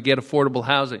class family get affordable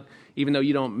housing. Even though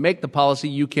you don't make the policy,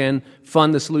 you can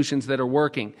fund the solutions that are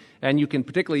working. And you can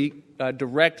particularly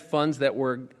direct funds that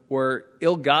were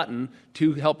ill-gotten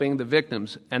to helping the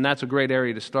victims. And that's a great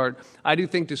area to start. I do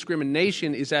think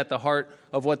discrimination is at the heart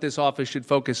of what this office should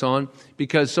focus on,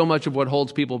 because so much of what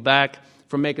holds people back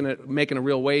from making a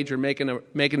real wage or making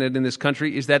it in this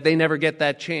country is that they never get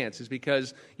that chance. It's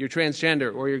because you're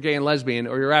transgender, or you're gay and lesbian,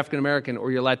 or you're African American,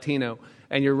 or you're Latino,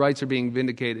 and your rights are being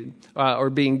vindicated, or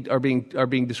being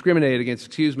discriminated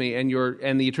against. And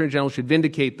the Attorney General should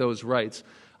vindicate those rights.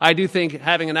 I do think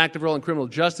having an active role in criminal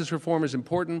justice reform is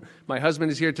important. My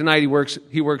husband is here tonight. He works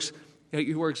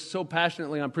so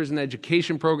passionately on prison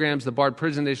education programs, the Barred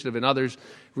Prison Initiative, and others,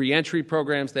 reentry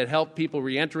programs that help people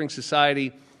reentering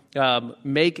society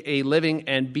make a living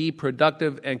and be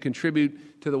productive and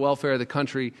contribute to the welfare of the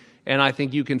country. And I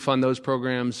think you can fund those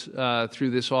programs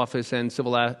through this office and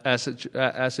civil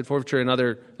asset forfeiture and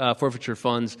other forfeiture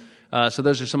funds. So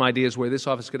those are some ideas where this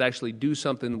office could actually do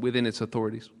something within its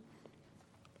authorities.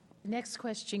 Next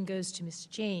question goes to Ms.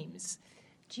 James.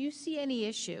 Do you see any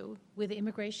issue with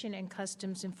Immigration and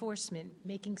Customs Enforcement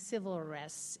making civil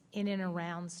arrests in and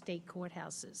around state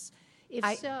courthouses?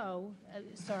 If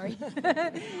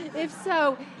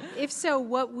so,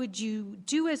 what would you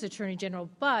do as Attorney General?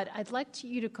 But I'd like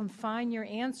you to confine your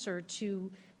answer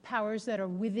to powers that are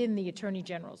within the Attorney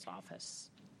General's office.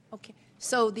 Okay.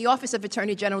 So the Office of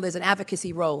Attorney General, there's an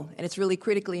advocacy role, and it's really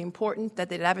critically important that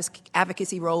that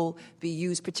advocacy role be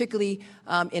used, particularly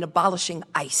in abolishing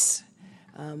ICE.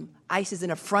 ICE is an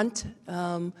affront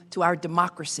to our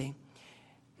democracy.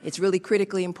 It's really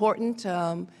critically important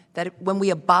that when we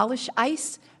abolish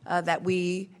ICE, that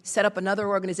we set up another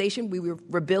organization, we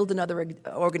rebuild another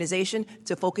organization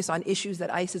to focus on issues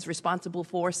that ICE is responsible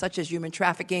for, such as human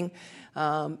trafficking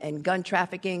and gun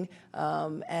trafficking,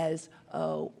 as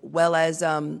well as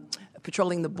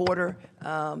patrolling the border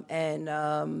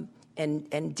and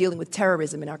dealing with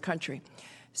terrorism in our country.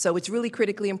 So it's really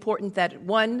critically important that,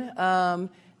 one,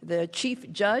 the chief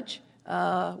judge,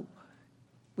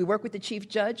 we work with the chief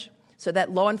judge so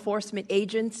that law enforcement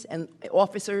agents and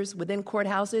officers within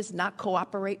courthouses not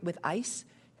cooperate with ICE.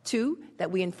 Two,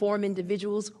 that we inform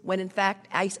individuals when, in fact,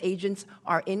 ICE agents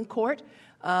are in court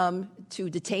to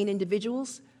detain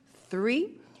individuals.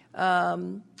 Three,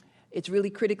 it's really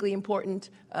critically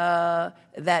important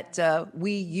that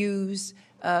we use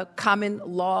common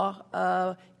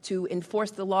law to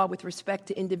enforce the law with respect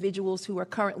to individuals who are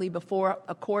currently before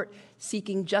a court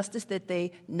seeking justice, that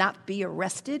they not be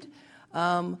arrested.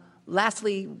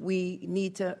 Lastly, we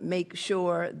need to make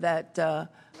sure that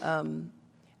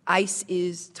ICE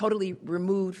is totally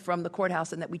removed from the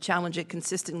courthouse and that we challenge it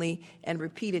consistently and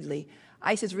repeatedly.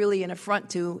 ICE is really an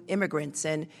affront to immigrants,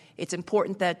 and it's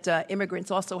important that immigrants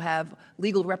also have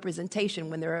legal representation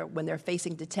when they're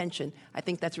facing detention. I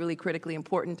think that's really critically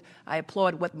important. I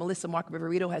applaud what Melissa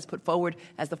Mark-Viverito has put forward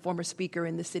as the former speaker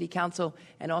in the City Council,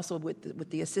 and also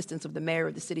with the assistance of the mayor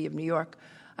of the City of New York.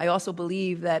 I also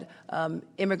believe that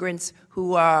immigrants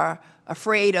who are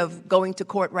afraid of going to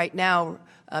court right now,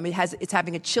 it's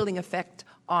having a chilling effect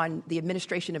on the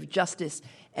administration of justice,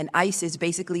 and ICE is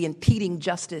basically impeding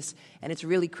justice, and it's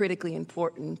really critically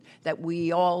important that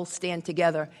we all stand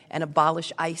together and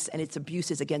abolish ICE and its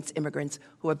abuses against immigrants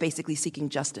who are basically seeking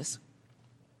justice.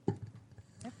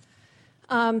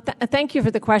 Thank you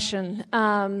for the question.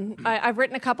 I've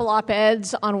written a couple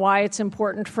op-eds on why it's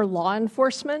important for law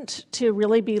enforcement to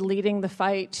really be leading the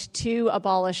fight to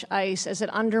abolish ICE, as it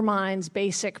undermines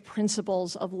basic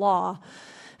principles of law.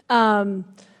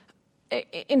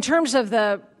 In terms of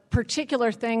the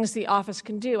particular things the office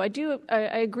can do, I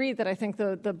agree that I think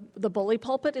the bully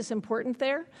pulpit is important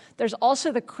there. There's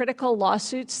also the critical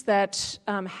lawsuits that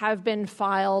have been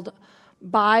filed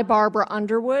by Barbara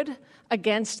Underwood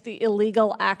against the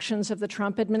illegal actions of the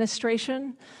Trump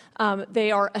administration.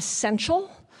 They are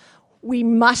essential. We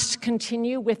must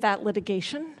continue with that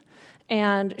litigation.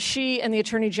 And she and the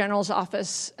Attorney General's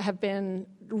office have been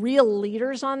real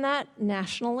leaders on that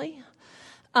nationally.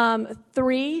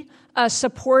 Three,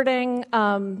 supporting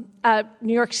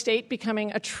New York State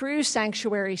becoming a true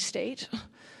sanctuary state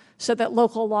so that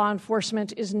local law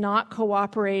enforcement is not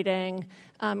cooperating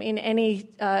in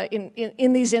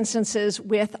these instances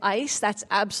with ICE. That's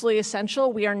absolutely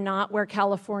essential. We are not where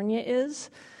California is,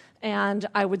 and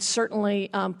I would certainly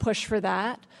push for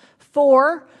that.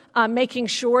 Four, making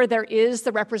sure there is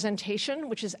the representation,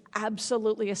 which is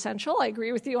absolutely essential. I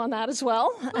agree with you on that as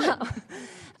well.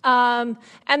 And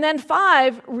then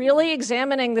five, really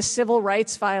examining the civil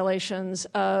rights violations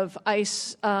of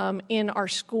ICE in our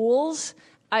schools,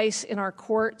 ICE in our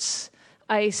courts,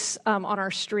 ICE on our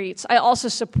streets. I also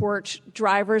support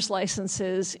driver's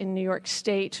licenses in New York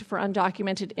State for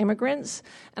undocumented immigrants.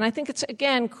 And I think it's,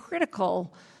 again,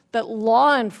 critical that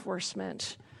law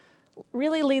enforcement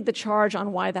really lead the charge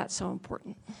on why that's so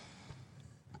important.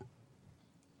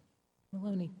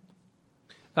 Maloney.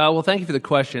 Well, thank you for the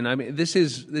question. I mean, this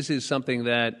is something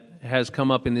that has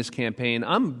come up in this campaign.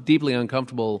 I'm deeply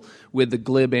uncomfortable with the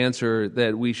glib answer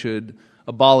that we should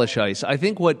abolish ICE. I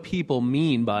think what people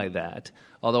mean by that,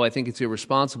 although I think it's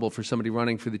irresponsible for somebody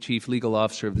running for the chief legal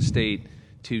officer of the state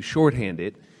to shorthand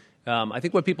it, I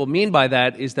think what people mean by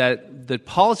that is that the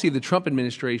policy of the Trump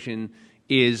administration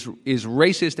is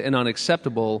racist and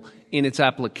unacceptable in its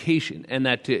application, and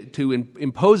that to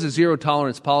impose a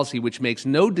zero-tolerance policy which makes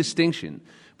no distinction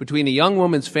between a young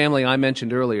woman's family I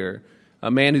mentioned earlier,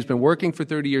 a man who's been working for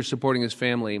 30 years supporting his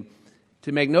family,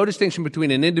 to make no distinction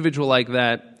between an individual like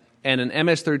that and an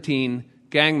MS-13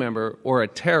 gang member or a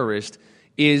terrorist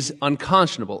is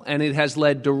unconscionable, and it has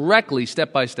led directly,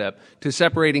 step by step, to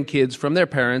separating kids from their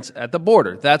parents at the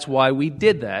border. That's why we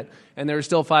did that, and there are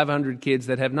still 500 kids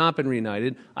that have not been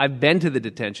reunited. I've been to the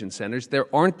detention centers.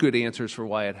 There aren't good answers for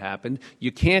why it happened.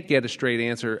 You can't get a straight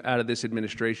answer out of this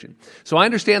administration. So I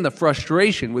understand the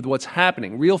frustration with what's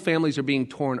happening. Real families are being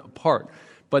torn apart.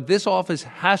 But this office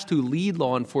has to lead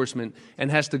law enforcement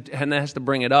and has to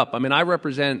bring it up. I mean, I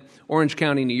represent Orange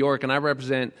County, New York, and I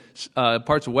represent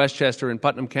parts of Westchester and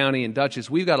Putnam County and Dutchess.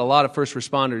 We've got a lot of first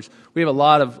responders. We have a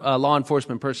lot of law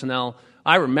enforcement personnel.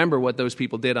 I remember what those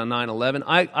people did on 9/11.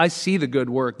 I see the good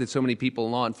work that so many people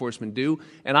in law enforcement do,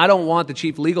 and I don't want the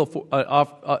chief legal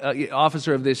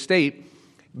officer of this state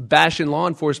bashing law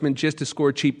enforcement just to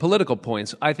score cheap political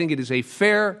points. I think it is a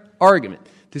fair argument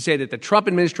to say that the Trump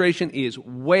administration is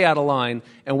way out of line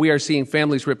and we are seeing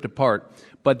families ripped apart.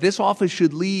 But this office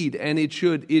should lead, and it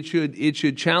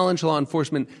should challenge law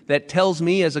enforcement that tells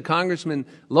me as a congressman,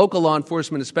 local law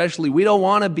enforcement especially, we don't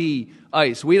want to be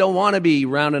ICE. We don't want to be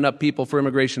rounding up people for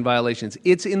immigration violations.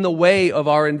 It's in the way of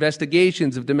our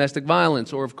investigations of domestic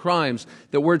violence or of crimes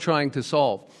that we're trying to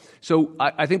solve. So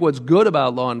I think what's good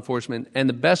about law enforcement, and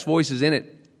the best voices in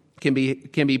it can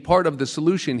be part of the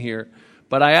solution here.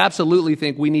 But I absolutely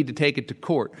think we need to take it to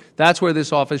court. That's where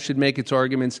this office should make its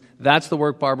arguments. That's the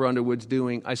work Barbara Underwood's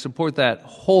doing. I support that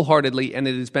wholeheartedly, and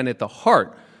it has been at the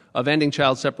heart of ending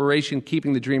child separation,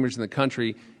 keeping the dreamers in the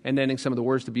country, and ending some of the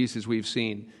worst abuses we've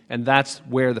seen. And that's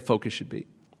where the focus should be.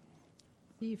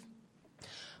 Eve.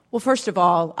 Well, first of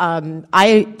all,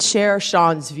 I share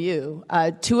Sean's view.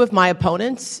 Two of my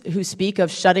opponents who speak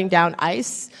of shutting down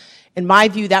ICE, in my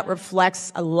view, that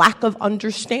reflects a lack of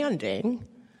understanding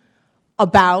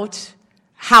about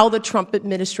how the Trump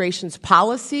administration's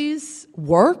policies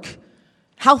work,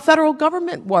 how federal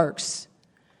government works.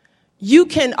 You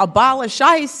can abolish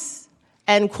ICE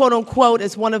and, quote unquote,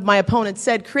 as one of my opponents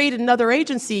said, create another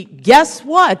agency. Guess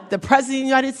what? The President of the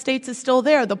United States is still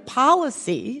there. The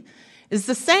policy is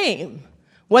the same,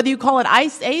 whether you call it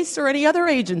ICE, ACE, or any other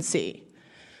agency.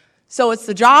 So it's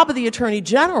the job of the Attorney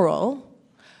General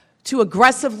to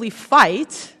aggressively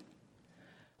fight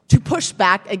to push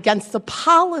back against the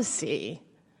policy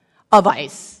of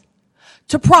ICE,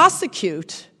 to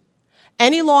prosecute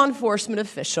any law enforcement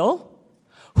official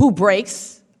who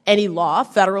breaks any law,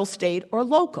 federal, state, or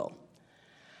local.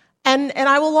 And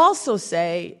I will also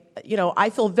say, I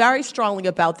feel very strongly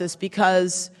about this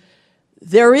because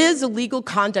there is illegal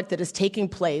conduct that is taking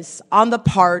place on the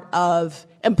part of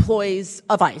employees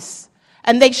of ICE,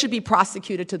 and they should be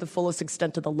prosecuted to the fullest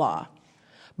extent of the law.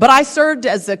 But I served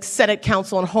as a Senate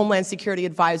counsel and Homeland Security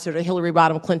advisor to Hillary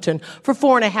Rodham Clinton for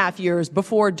 4.5 years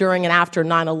before, during, and after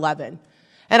 9/11.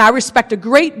 And I respect a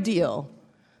great deal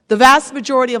the vast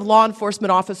majority of law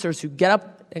enforcement officers who get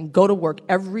up and go to work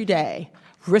every day,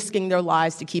 risking their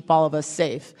lives to keep all of us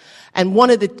safe. And one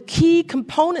of the key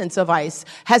components of ICE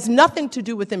has nothing to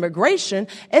do with immigration.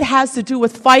 It has to do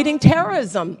with fighting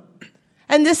terrorism.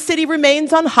 And this city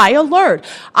remains on high alert.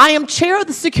 I am chair of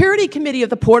the Security Committee of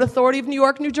the Port Authority of New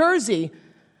York, New Jersey,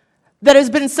 that has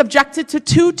been subjected to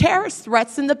 2 terrorist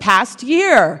threats in the past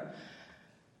year.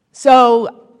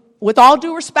 So, with all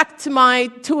due respect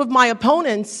to 2 of my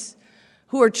opponents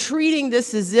who are treating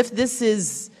this as if this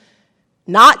is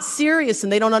not serious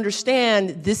and they don't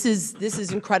understand, this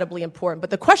is incredibly important.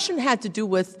 But the question had to do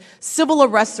with civil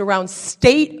arrests around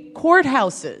state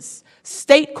courthouses.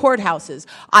 State courthouses.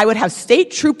 I would have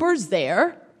state troopers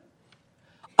there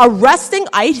arresting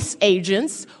ICE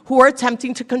agents who are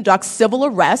attempting to conduct civil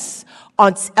arrests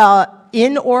on,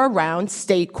 in or around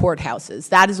state courthouses.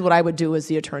 That is what I would do as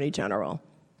the Attorney General.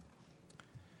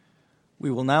 We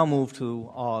will now move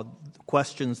to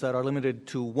questions that are limited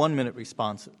to 1-minute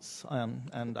responses.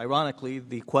 And ironically,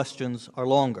 the questions are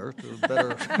longer to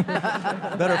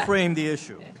better frame the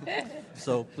issue.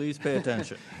 So please pay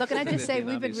attention. So can I just say, an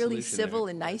we've been obvious really solution civil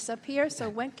there. and nice up here, so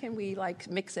when can we,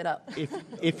 mix it up?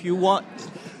 If you want,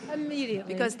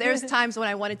 Immediately. Because there's times when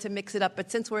I wanted to mix it up,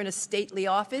 but since we're in a stately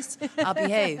office, I'll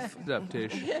behave. What's up,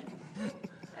 Tish?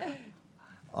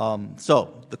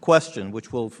 so the question,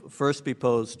 which will first be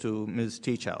posed to Ms.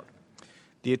 Teachout.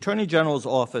 The Attorney General's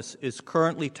office is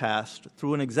currently tasked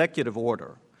through an executive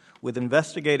order with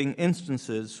investigating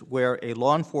instances where a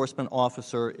law enforcement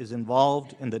officer is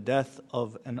involved in the death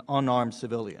of an unarmed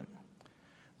civilian.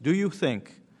 Do you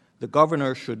think the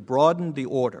governor should broaden the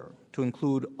order to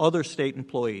include other state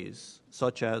employees,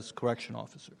 such as correction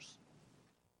officers?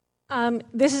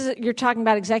 You're talking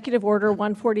about Executive Order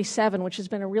 147, which has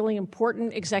been a really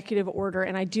important executive order,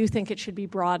 and I do think it should be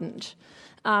broadened.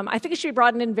 I think it should be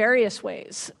broadened in various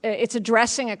ways. It's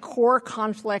addressing a core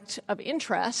conflict of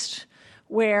interest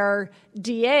where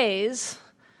DAs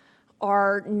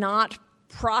are not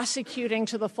prosecuting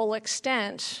to the full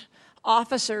extent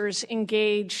officers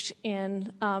engaged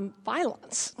in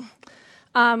violence.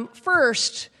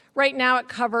 First, right now it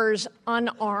covers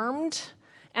unarmed,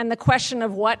 and the question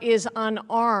of what is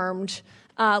unarmed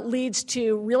leads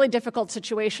to really difficult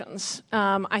situations.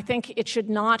 I think it should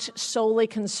not solely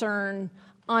concern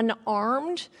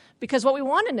unarmed, because what we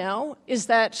want to know is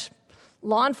that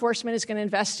law enforcement is going to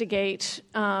investigate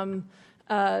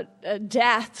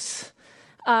deaths,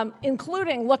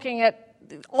 including looking at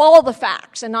all the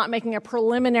facts and not making a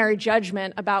preliminary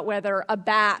judgment about whether a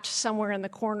bat somewhere in the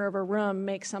corner of a room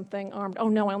makes something armed. Oh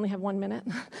no, I only have 1 minute.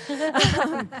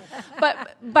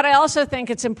 But I also think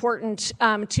it's important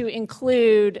to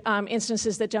include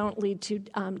instances that don't lead to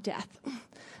death,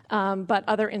 but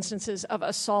other instances of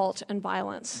assault and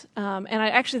violence. And I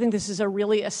actually think this is a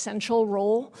really essential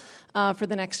role for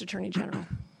the next Attorney General.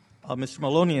 Mr.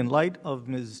 Maloney, in light of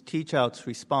Ms. Teachout's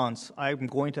response, I'm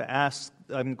going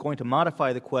to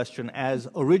modify the question as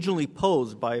originally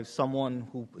posed by someone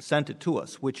who sent it to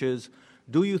us, which is,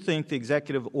 do you think the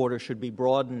executive order should be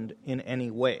broadened in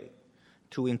any way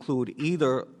to include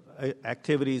either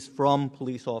activities from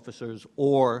police officers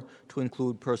or to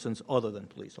include persons other than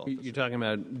police officers? You're talking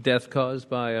about death caused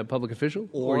by a public official?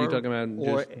 Or are you talking about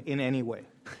or in any way?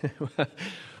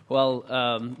 Well,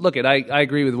 I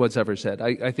agree with what Zephyr said.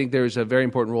 I think there's a very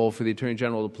important role for the Attorney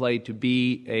General to play to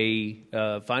be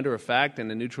a finder of fact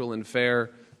and a neutral and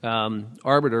fair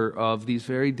arbiter of these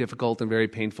very difficult and very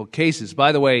painful cases.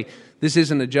 By the way, this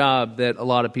isn't a job that a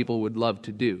lot of people would love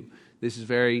to do. This is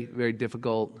very, very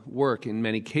difficult work in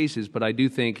many cases, but I do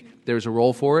think there's a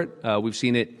role for it. We've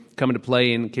seen it come into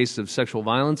play in cases of sexual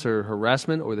violence or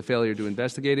harassment or the failure to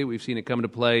investigate it. We've seen it come into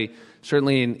play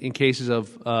certainly in cases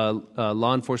of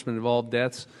law enforcement-involved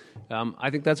deaths. I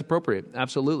think that's appropriate,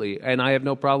 absolutely. And I have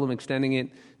no problem extending it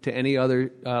to any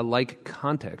other like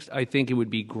context. I think it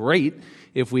would be great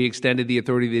if we extended the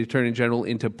authority of the Attorney General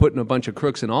into putting a bunch of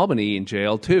crooks in Albany in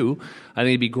jail, too. I think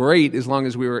it'd be great as long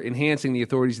as we were enhancing the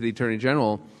authorities of the Attorney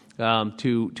General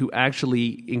to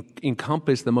actually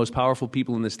encompass the most powerful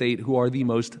people in the state who are the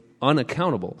most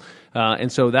unaccountable.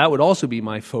 And so that would also be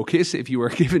my focus if you were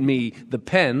giving me the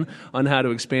pen on how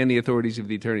to expand the authorities of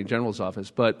the Attorney General's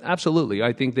office. But absolutely,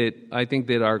 I think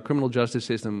that our criminal justice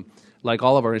system, like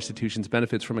all of our institutions,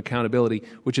 benefits from accountability,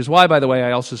 which is why, by the way,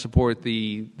 I also support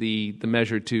the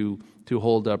measure to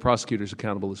hold prosecutors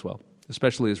accountable as well,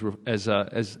 especially as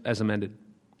amended.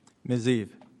 Ms.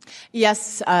 Eve.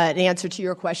 Yes, in answer to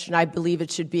your question, I believe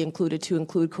it should be included to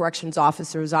include corrections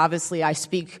officers. Obviously, I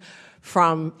speak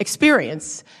from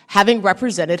experience, having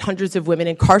represented hundreds of women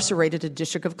incarcerated at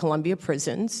District of Columbia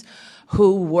prisons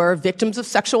who were victims of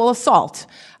sexual assault.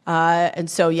 And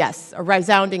so, yes, a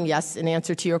resounding yes in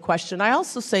answer to your question. I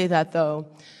also say that, though,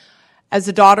 as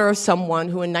the daughter of someone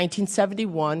who in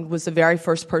 1971 was the very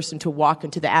first person to walk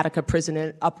into the Attica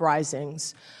prison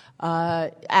uprisings,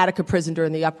 Attica prison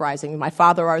during the uprising. My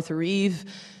father, Arthur Eve,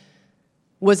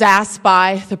 was asked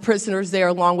by the prisoners there,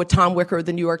 along with Tom Wicker of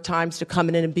the New York Times, to come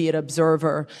in and be an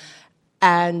observer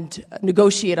and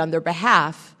negotiate on their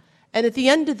behalf. And at the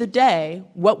end of the day,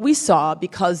 what we saw,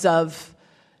 because of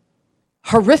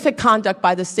horrific conduct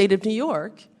by the state of New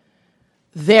York,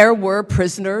 there were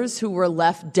prisoners who were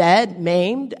left dead,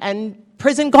 maimed, and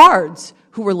prison guards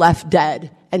who were left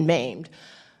dead and maimed.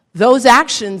 Those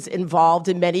actions involved,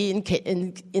 in many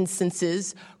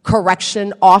instances,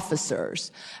 correction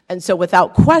officers. And so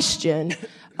without question,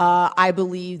 I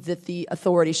believe that the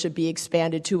authority should be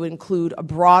expanded to include a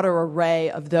broader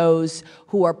array of those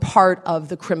who are part of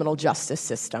the criminal justice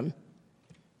system.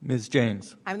 Ms.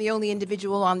 James. I'm the only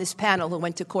individual on this panel who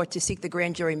went to court to seek the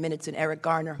grand jury minutes in Eric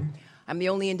Garner. I'm the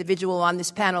only individual on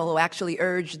this panel who actually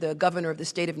urged the governor of the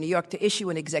state of New York to issue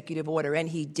an executive order, and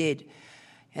he did.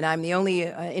 And I'm the only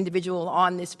individual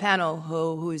on this panel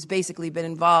who has basically been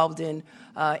involved in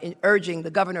urging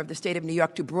the governor of the state of New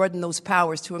York to broaden those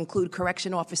powers to include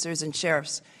correction officers and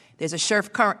sheriffs. There's a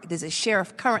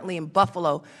sheriff currently in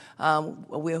Buffalo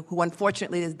who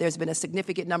unfortunately there's been a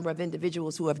significant number of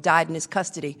individuals who have died in his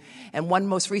custody. And one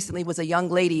most recently was a young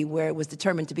lady where it was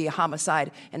determined to be a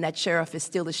homicide, and that sheriff is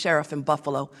still the sheriff in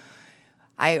Buffalo.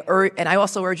 I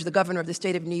also urged the governor of the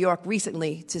state of New York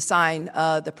recently to sign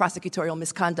the prosecutorial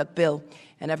misconduct bill.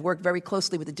 And I've worked very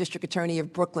closely with the district attorney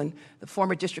of Brooklyn, the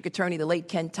former district attorney, the late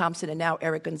Ken Thompson, and now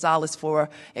Eric Gonzalez for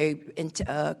a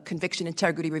conviction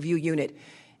integrity review unit.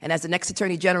 And as the next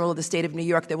Attorney General of the state of New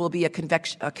York, there will be a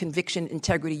conviction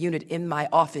integrity unit in my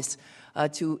office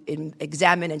to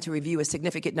examine and to review a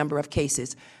significant number of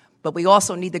cases. But we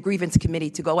also need the grievance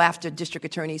committee to go after district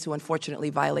attorneys who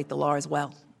unfortunately violate the law as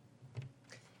well.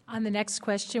 On the next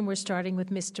question, we're starting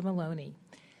with Mr. Maloney.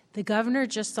 The governor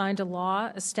just signed a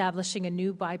law establishing a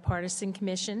new bipartisan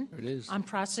commission on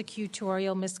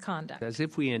prosecutorial misconduct. As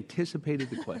if we anticipated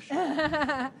the question.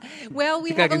 Well,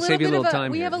 we have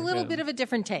a little bit of a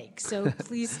different take, so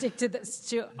please stick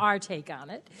to our take on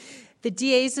it. The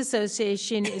DA's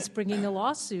Association is bringing a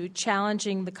lawsuit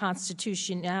challenging the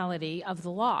constitutionality of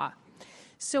the law.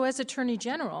 So as Attorney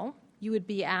General, you would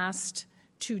be asked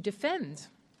to defend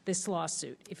this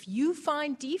lawsuit. If you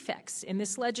find defects in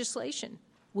this legislation,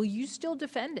 will you still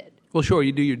defend it? Well, sure,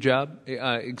 you do your job,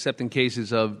 except in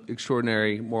cases of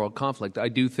extraordinary moral conflict. I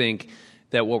do think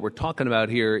that what we're talking about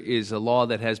here is a law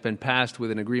that has been passed with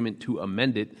an agreement to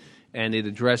amend it, and it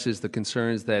addresses the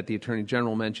concerns that the Attorney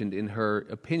General mentioned in her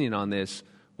opinion on this,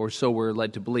 or so we're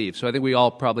led to believe. So I think we all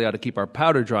probably ought to keep our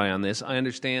powder dry on this. I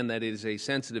understand that it is a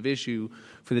sensitive issue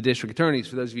for the district attorneys.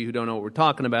 For those of you who don't know what we're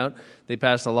talking about, they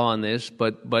passed a law on this,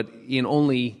 but in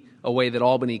only a way that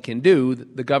Albany can do.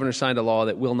 The governor signed a law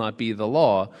that will not be the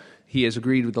law. He has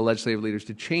agreed with the legislative leaders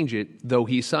to change it, though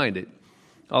he signed it.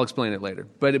 I'll explain it later.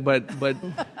 But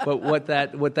what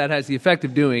that has the effect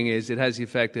of doing is it has the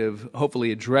effect of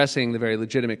hopefully addressing the very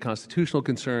legitimate constitutional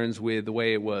concerns with the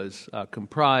way it was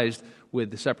comprised, with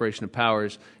the separation of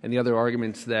powers, and the other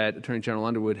arguments that Attorney General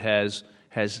Underwood has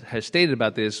stated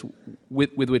about this,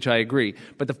 with which I agree.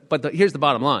 But here's the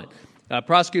bottom line.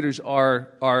 Prosecutors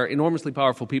are enormously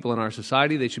powerful people in our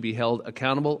society. They should be held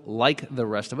accountable like the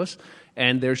rest of us,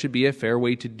 and there should be a fair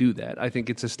way to do that. I think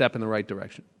it's a step in the right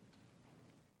direction.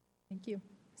 Thank you.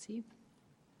 Steve?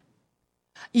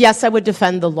 Yes, I would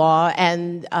defend the law,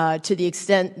 and to the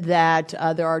extent that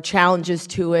there are challenges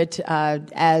to it,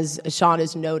 as Sean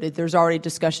has noted, there's already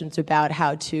discussions about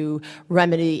how to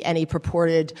remedy any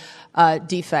purported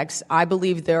defects. I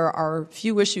believe there are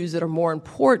few issues that are more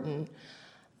important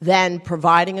than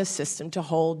providing a system to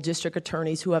hold district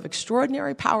attorneys who have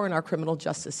extraordinary power in our criminal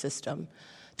justice system,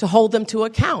 to hold them to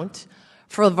account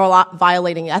for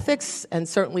violating ethics and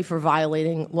certainly for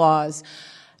violating laws.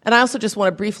 And I also just want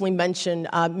to briefly mention,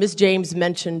 Ms. James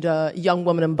mentioned a young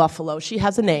woman in Buffalo. She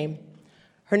has a name.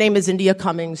 Her name is India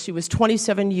Cummings. She was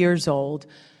 27 years old.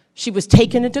 She was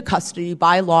taken into custody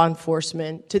by law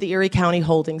enforcement to the Erie County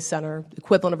Holding Center,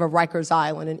 equivalent of a Rikers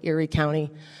Island in Erie County,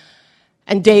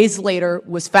 and days later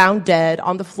was found dead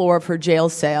on the floor of her jail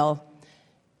cell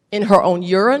in her own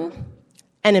urine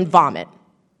and in vomit.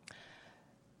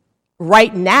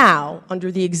 Right now,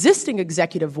 under the existing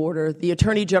executive order, the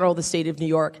Attorney General of the state of New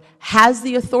York has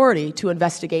the authority to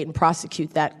investigate and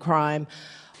prosecute that crime.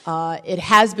 It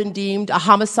has been deemed a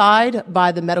homicide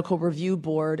by the Medical Review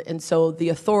Board, and so the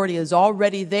authority is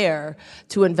already there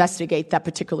to investigate that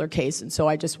particular case. And so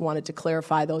I just wanted to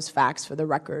clarify those facts for the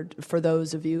record for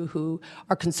those of you who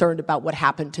are concerned about what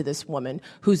happened to this woman,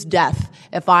 whose death,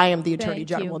 if I am the Attorney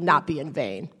General, will not be in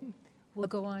vain. We'll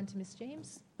go on to Ms.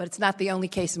 James. But it's not the only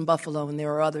case in Buffalo, and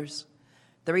there are others.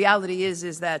 The reality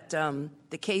is that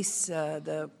the case,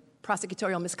 the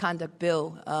prosecutorial misconduct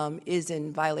bill, is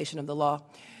in violation of the law.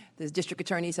 The district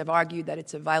attorneys have argued that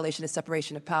it's a violation of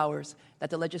separation of powers, that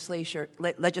the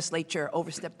legislature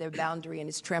overstepped their boundary and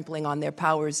is trampling on their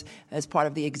powers as part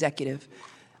of the executive.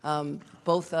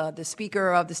 Both the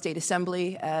Speaker of the State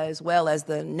Assembly as well as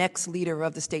the next leader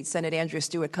of the State Senate, Andrea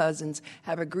Stewart Cousins,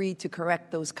 have agreed to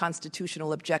correct those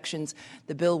constitutional objections.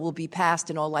 The bill will be passed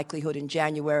in all likelihood in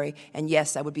January, and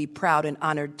yes, I would be proud and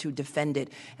honored to defend it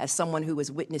as someone who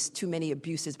has witnessed too many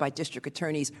abuses by district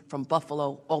attorneys from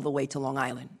Buffalo all the way to Long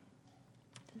Island.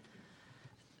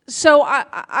 So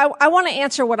I want to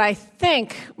answer what I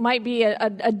think might be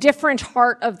a different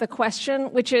heart of the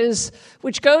question,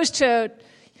 which goes to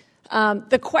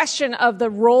the question of the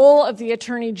role of the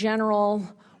Attorney General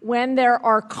when there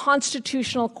are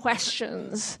constitutional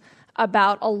questions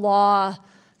about a law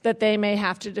that they may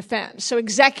have to defend. So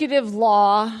executive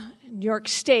law, New York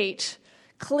State,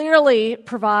 clearly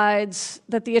provides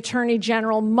that the Attorney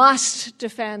General must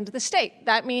defend the state.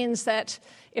 That means that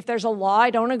if there's a law I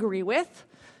don't agree with,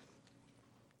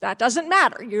 that doesn't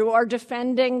matter. You are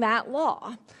defending that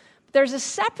law. There's a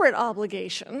separate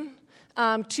obligation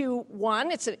to,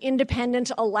 one, it's an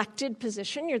independent elected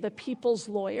position. You're the people's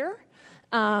lawyer,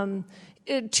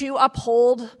 to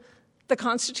uphold the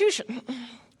Constitution.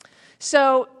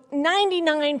 So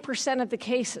 99% of the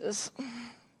cases,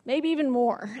 maybe even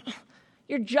more,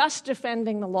 you're just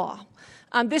defending the law.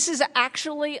 This is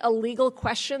actually a legal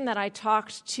question that I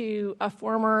talked to a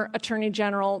former Attorney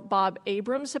General, Bob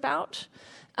Abrams, about,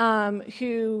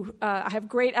 who I have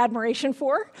great admiration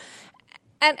for.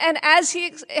 And as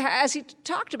he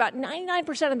talked about,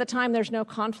 99% of the time there's no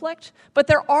conflict, but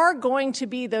there are going to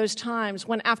be those times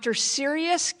when, after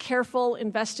serious, careful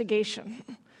investigation,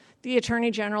 the Attorney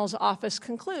General's office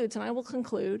concludes, and I will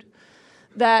conclude,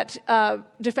 that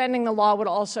defending the law would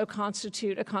also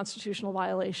constitute a constitutional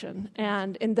violation.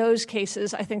 And in those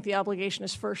cases, I think the obligation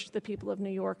is first to the people of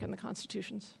New York and the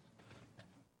constitutions.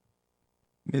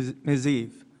 Ms.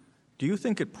 Eve, do you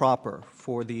think it proper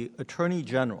for the Attorney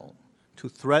General to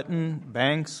threaten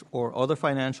banks or other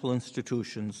financial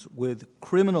institutions with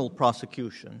criminal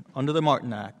prosecution under the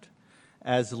Martin Act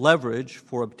as leverage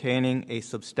for obtaining a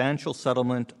substantial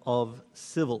settlement of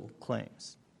civil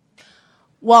claims?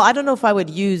 Well, I don't know if I would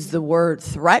use the word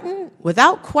threaten.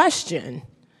 Without question,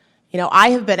 I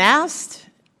have been asked,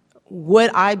 would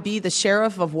I be the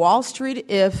sheriff of Wall Street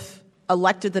if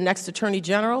elected the next Attorney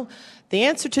General? The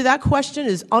answer to that question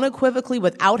is unequivocally,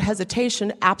 without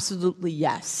hesitation, absolutely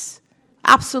yes.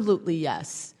 Absolutely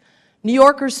yes. New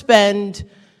Yorkers spend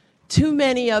too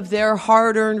many of their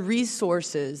hard-earned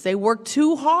resources. They work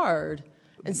too hard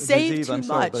and save Eve, too I'm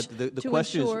sorry, much but the to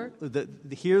question ensure. is,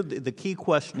 the key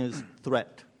question is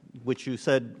threat, which you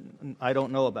said I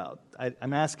don't know about.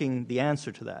 I'm asking the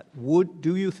answer to that.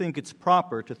 Do you think it's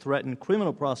proper to threaten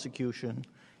criminal prosecution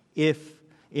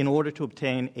in order to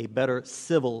obtain a better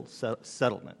civil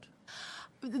settlement?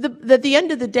 At the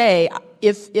end of the day,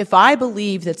 if I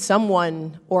believe that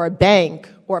someone or a bank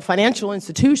or a financial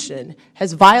institution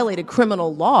has violated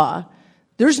criminal law,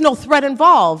 there's no threat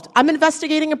involved. I'm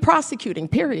investigating and prosecuting,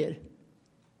 period.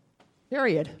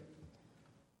 Period.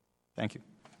 Thank you.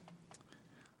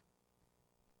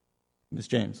 Ms.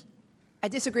 James. I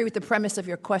disagree with the premise of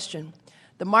your question.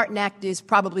 The Martin Act is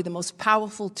probably the most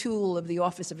powerful tool of the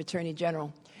Office of Attorney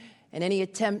General, and any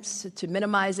attempts to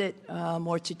minimize it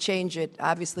or to change it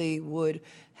obviously would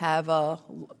have a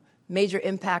major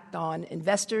impact on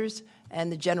investors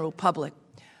and the general public.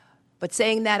 But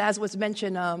saying that, as was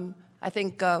mentioned, I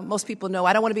think most people know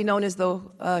I don't want to be known as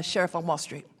the sheriff on Wall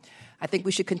Street. I think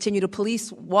we should continue to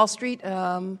police Wall Street,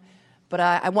 but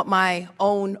I want my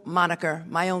own moniker,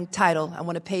 my own title. I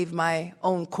want to pave my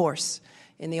own course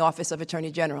in the Office of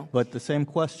Attorney General. But the same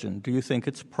question, do you think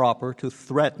it's proper to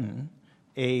threaten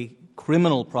a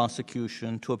criminal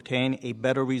prosecution to obtain a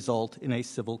better result in a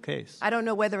civil case? I don't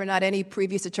know whether or not any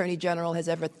previous Attorney General has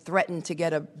ever threatened to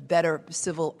get a better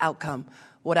civil outcome.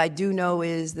 What I do know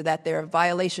is that there are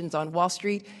violations on Wall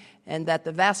Street and that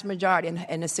the vast majority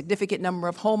and a significant number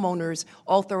of homeowners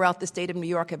all throughout the state of New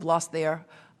York have lost their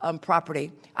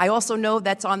property. I also know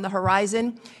that's on the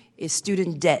horizon is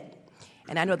student debt.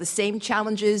 And I know the same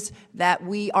challenges that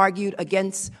we argued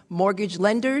against mortgage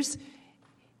lenders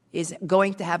is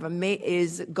going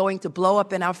to blow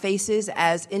up in our faces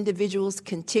as individuals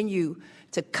continue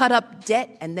to cut up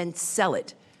debt and then sell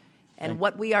it. And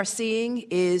what we are seeing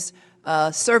is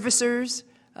servicers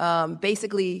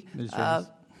basically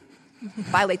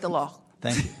violate the law.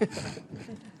 Thank you.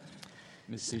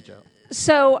 Ms. Teachout.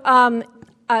 So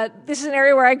this is an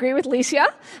area where I agree with Leecia.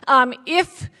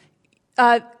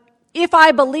 If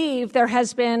I believe there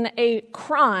has been a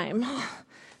crime,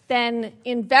 then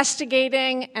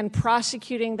investigating and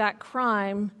prosecuting that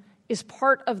crime is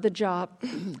part of the job.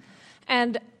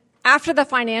 And after the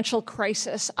financial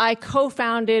crisis, I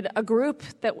co-founded a group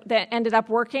that ended up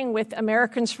working with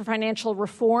Americans for Financial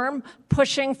Reform,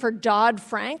 pushing for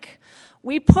Dodd-Frank.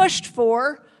 We pushed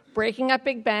for breaking up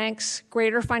big banks,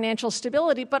 greater financial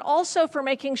stability, but also for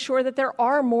making sure that there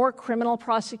are more criminal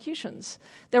prosecutions.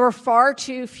 There were far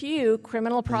too few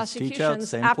criminal prosecutions.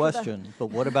 Same question. But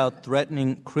what about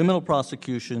threatening criminal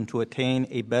prosecution to attain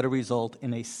a better result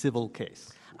in a civil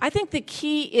case? I think the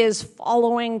key is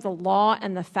following the law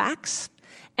and the facts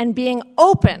and being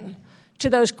open to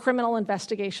those criminal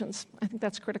investigations. I think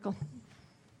that's critical.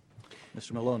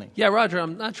 Mr. Maloney. Yeah, Roger,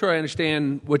 I'm not sure I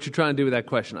understand what you're trying to do with that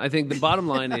question. I think the bottom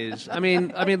line is, and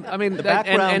I'm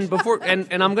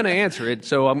going to answer it.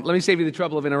 So let me save you the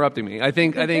trouble of interrupting me. I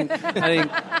think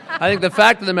the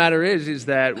fact of the matter is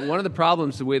that one of the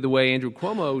problems the way Andrew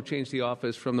Cuomo changed the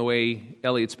office from the way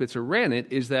Eliot Spitzer ran it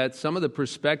is that some of the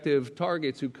prospective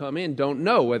targets who come in don't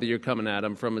know whether you're coming at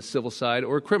them from a civil side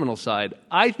or a criminal side.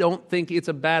 I don't think it's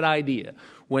a bad idea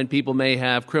when people may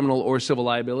have criminal or civil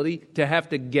liability to have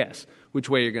to guess which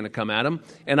way you're going to come at them.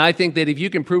 And I think that if you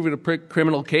can prove a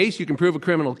criminal case, you can prove a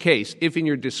criminal case. If in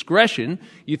your discretion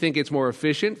you think it's more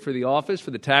efficient for the office,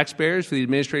 for the taxpayers, for the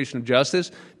administration of justice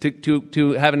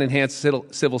to have an enhanced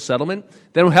civil settlement,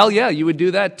 then hell yeah, you would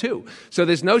do that too. So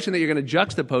this notion that you're going to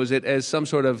juxtapose it as some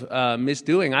sort of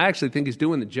misdoing, I actually think is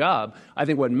doing the job. I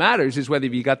think what matters is whether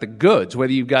you got the goods,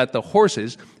 whether you've got the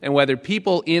horses, and whether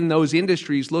people in those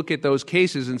industries look at those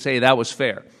cases and say that was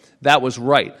fair, that was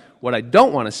right. What I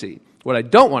don't want to see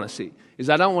is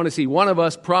I don't want to see one of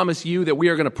us promise you that we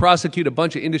are going to prosecute a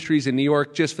bunch of industries in New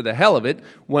York just for the hell of it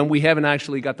when we haven't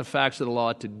actually got the facts of the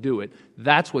law to do it.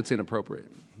 That's what's inappropriate.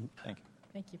 Thank you.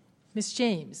 Thank you. Ms.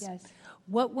 James. Yes.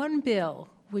 What one bill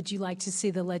would you like to see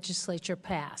the legislature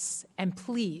pass? And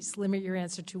please limit your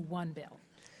answer to one bill.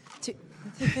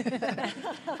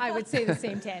 I would say the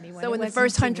same to anyone. So in the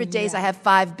first 100 days, I have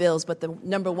 5 bills, but the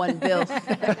number one bill,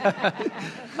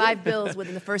 5 bills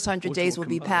within the first 100 days will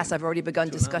be passed. I've already begun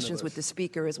discussions with the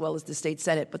Speaker as well as the State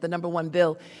Senate. But the number one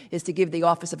bill is to give the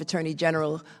Office of Attorney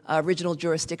General original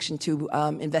jurisdiction to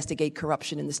investigate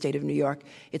corruption in the state of New York.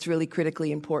 It's really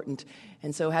critically important.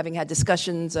 And so having had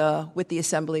discussions with the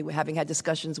Assembly, having had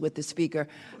discussions with the Speaker,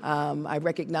 I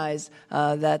recognize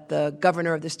that the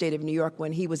governor of the state of New York,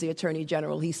 when he was the Attorney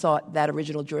General, he sought that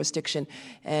original jurisdiction.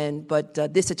 But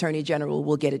this Attorney General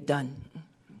will get it done.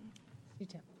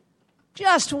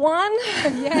 Just one?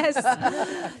 Yes.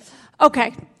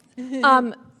 Okay.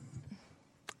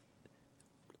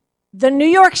 The New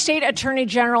York State Attorney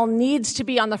General needs to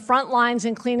be on the front lines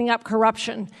in cleaning up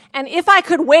corruption. And if I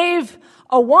could wave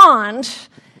a wand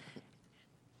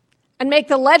and make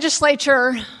the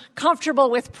legislature comfortable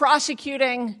with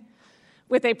prosecuting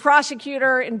with a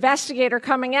prosecutor, investigator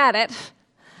coming at it,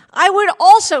 I would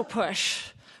also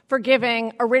push for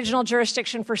giving original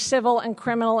jurisdiction for civil and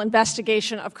criminal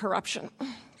investigation of corruption.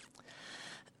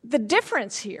 The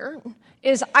difference here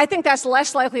is I think that's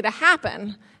less likely to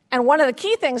happen. And one of the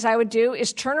key things I would do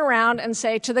is turn around and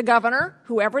say to the governor,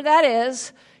 whoever that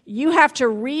is, you have to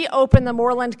reopen the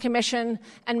Moreland Commission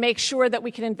and make sure that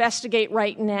we can investigate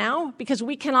right now, because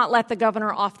we cannot let the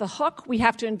governor off the hook. We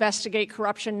have to investigate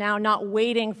corruption now, not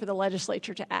waiting for the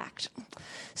legislature to act.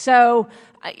 So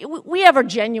we have a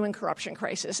genuine corruption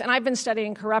crisis, and I've been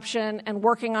studying corruption and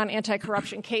working on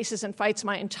anti-corruption cases and fights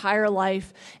my entire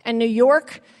life. And New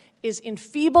York is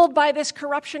enfeebled by this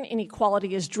corruption.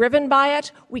 Inequality is driven by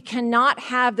it. We cannot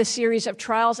have the series of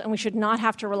trials, and we should not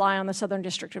have to rely on the Southern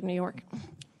District of New York.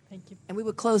 Thank you. And we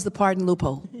would close the pardon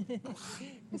loophole.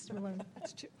 Mr. Maloney.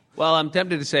 Well, I'm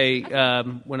tempted to say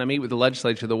when I meet with the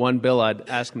legislature, the one bill I'd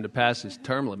ask them to pass is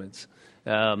term limits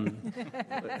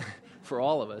for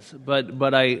all of us.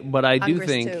 But I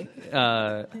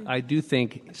do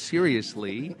think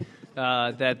seriously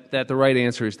that the right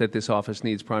answer is that this office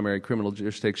needs primary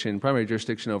jurisdiction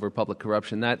over public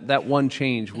corruption. That one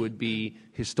change would be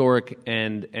historic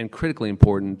and critically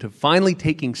important to finally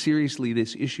taking seriously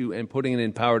this issue and putting an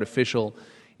empowered official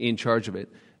in charge of it.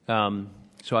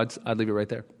 So I'd leave it right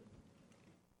there.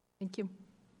 Thank you.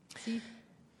 Steve?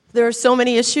 There are so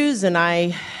many issues, and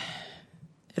at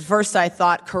first I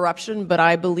thought corruption, but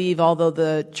I believe although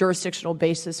the jurisdictional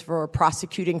basis for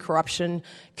prosecuting corruption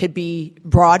could be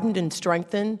broadened and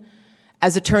strengthened,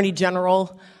 as Attorney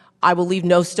General, I will leave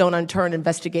no stone unturned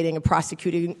investigating and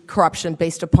prosecuting corruption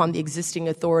based upon the existing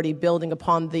authority, building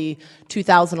upon the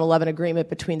 2011 agreement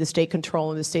between the State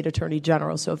Control and the State Attorney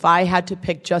General. So if I had to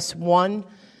pick just one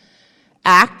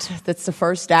act, that's the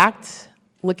first act,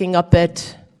 looking up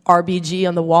at RBG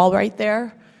on the wall right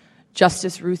there,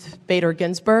 Justice Ruth Bader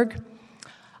Ginsburg,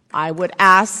 I would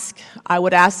ask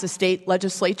the state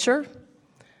legislature,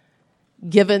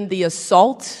 given the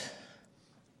assault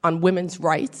on women's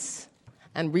rights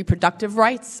and reproductive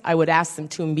rights, I would ask them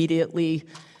to immediately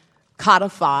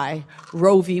codify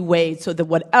Roe v. Wade so that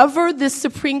whatever the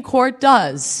Supreme Court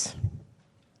does,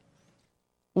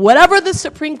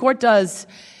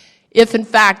 if in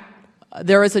fact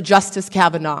there is a Justice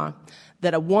Kavanaugh,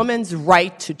 that a woman's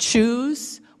right to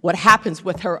choose what happens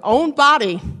with her own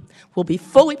body will be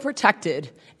fully protected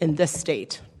in this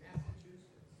state.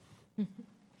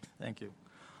 Thank you.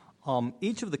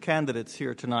 Each of the candidates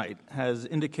here tonight has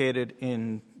indicated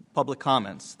in public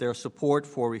comments, their support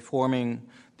for reforming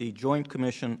the Joint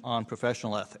Commission on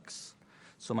Professional Ethics.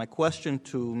 So my question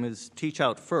to Ms.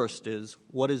 Teachout first is,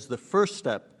 what is the first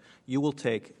step you will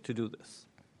take to do this?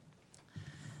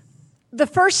 The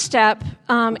first step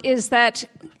is that,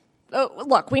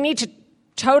 look, we need to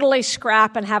totally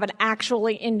scrap and have an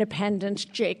actually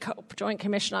independent JCOPE, Joint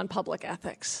Commission on Public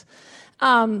Ethics.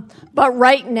 But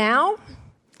right now,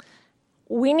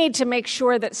 we need to make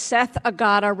sure that Seth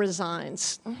Agata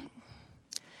resigns.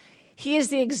 He is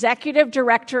the executive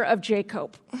director of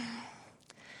JCOPE.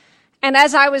 And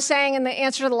as I was saying in the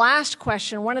answer to the last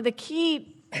question, one of the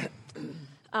key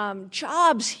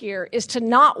jobs here is to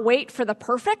not wait for the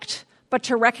perfect, but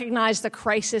to recognize the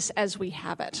crisis as we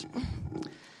have it.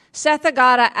 Seth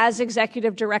Agata, as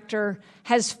executive director,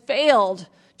 has failed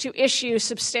to issue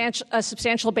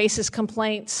substantial basis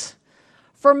complaints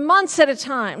for months at a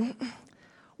time.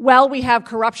 Well, we have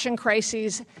corruption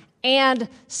crises and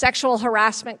sexual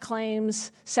harassment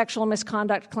claims, sexual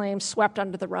misconduct claims swept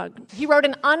under the rug. He wrote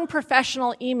an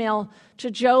unprofessional email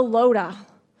to Joe Lhota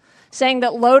saying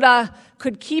that Lhota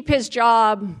could keep his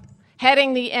job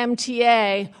heading the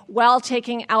MTA while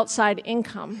taking outside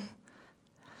income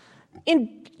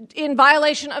in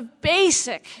violation of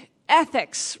basic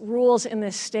ethics rules in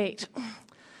this state.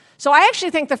 So I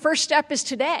actually think the first step is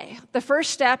today. The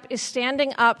first step is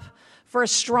standing up for a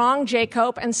strong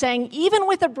JCOPE and saying, even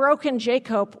with a broken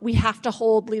JCOPE, we have to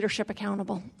hold leadership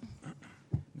accountable.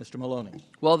 Mr. Maloney.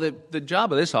 Well, the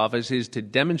job of this office is to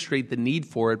demonstrate the need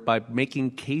for it by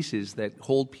making cases that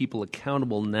hold people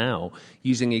accountable now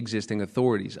using existing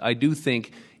authorities. I do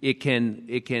think it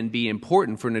can be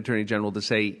important for an attorney general to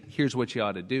say, here's what you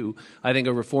ought to do. I think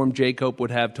a reformed JCOPE would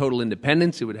have total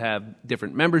independence. It would have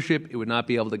different membership. It would not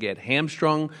be able to get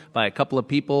hamstrung by a couple of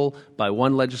people, by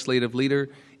one legislative leader.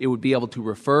 It would be able to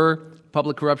refer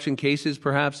public corruption cases,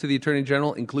 perhaps, to the attorney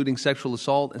general, including sexual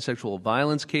assault and sexual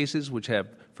violence cases, which have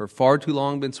for far too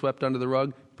long been swept under the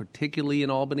rug, particularly in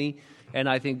Albany. And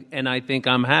I think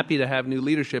I'm happy to have new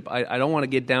leadership. I don't want to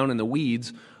get down in the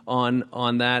weeds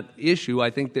on that issue. I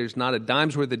think there's not a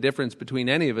dime's worth of difference between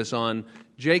any of us on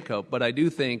JCOPE, but I do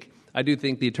think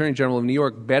the Attorney General of New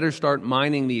York better start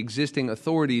mining the existing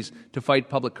authorities to fight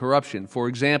public corruption. For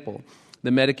example,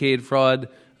 the Medicaid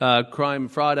Crime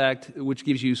Fraud Act, which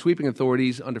gives you sweeping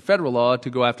authorities under federal law to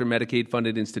go after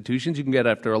Medicaid-funded institutions. You can get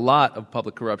after a lot of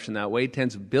public corruption that way.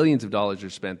 Tens of billions of dollars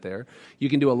are spent there. You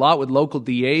can do a lot with local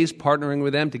DAs, partnering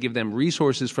with them to give them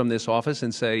resources from this office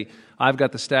and say, I've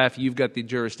got the staff, you've got the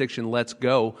jurisdiction, let's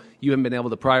go. You haven't been able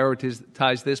to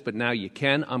prioritize this, but now you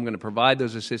can. I'm going to provide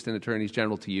those assistant attorneys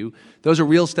general to you. Those are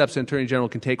real steps an attorney general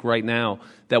can take right now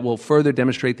that will further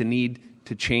demonstrate the need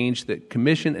to change the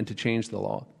commission and to change the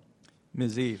law.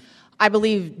 Ms. Eve. I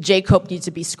believe JCOPE needs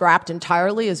to be scrapped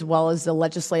entirely, as well as the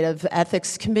Legislative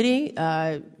Ethics Committee,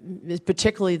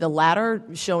 particularly the latter,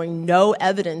 showing no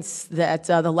evidence that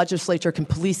the legislature can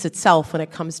police itself when it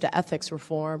comes to ethics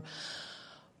reform.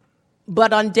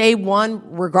 But on day one,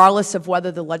 regardless of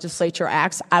whether the legislature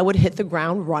acts, I would hit the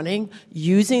ground running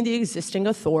using the existing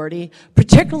authority,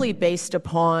 particularly based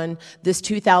upon this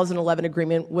 2011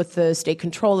 agreement with the state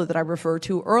controller that I referred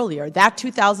to earlier. That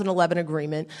 2011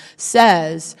 agreement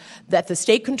says that the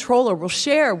state controller will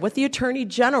share with the attorney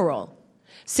general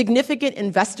significant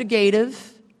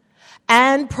investigative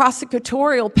and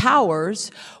prosecutorial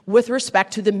powers with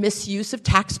respect to the misuse of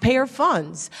taxpayer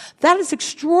funds. That is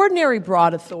extraordinary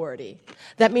broad authority.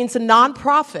 That means a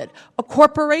nonprofit, a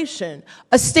corporation,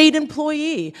 a state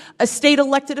employee, a state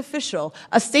elected official,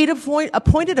 a state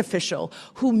appointed official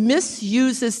who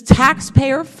misuses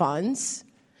taxpayer funds.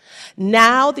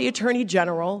 Now the Attorney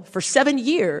General, for 7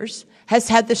 years, has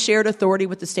had the shared authority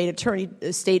with the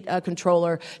state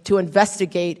controller to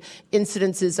investigate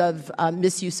incidences of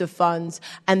misuse of funds,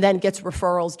 and then gets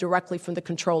referrals directly from the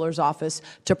controller's office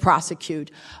to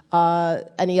prosecute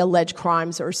any alleged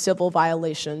crimes or civil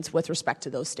violations with respect to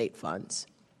those state funds.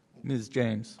 Ms.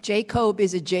 James. JCOPE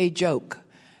is a J joke,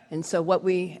 and so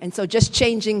just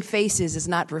changing faces is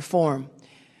not reform.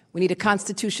 We need a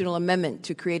constitutional amendment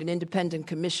to create an independent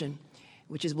commission,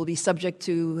 which will be subject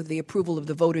to the approval of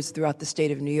the voters throughout the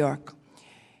state of New York.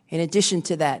 In addition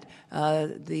to that,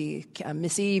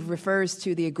 Ms. Eve refers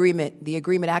to the agreement. The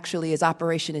agreement actually is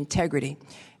Operation Integrity,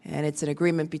 and it's an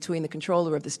agreement between the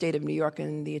controller of the state of New York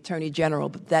and the Attorney General,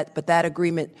 but that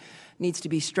agreement needs to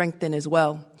be strengthened as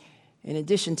well. In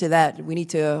addition to that, we need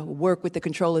to work with the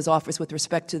Comptroller's Office with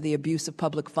respect to the abuse of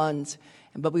public funds.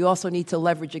 But we also need to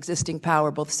leverage existing power,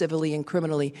 both civilly and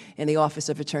criminally, in the Office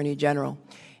of Attorney General.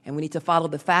 And we need to follow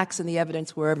the facts and the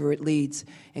evidence wherever it leads,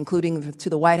 including to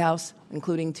the White House,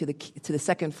 including to the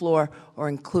second floor, or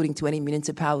including to any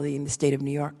municipality in the state of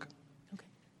New York. Okay.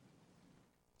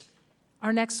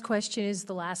 Our next question is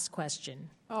the last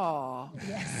question. Oh.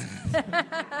 Yes.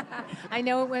 I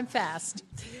know it went fast.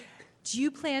 Do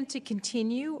you plan to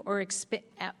continue or expand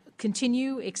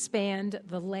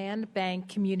the Land Bank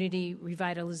Community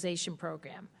Revitalization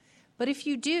Program? But if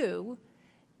you do,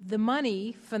 the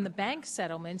money from the bank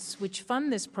settlements, which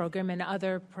fund this program and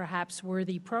other perhaps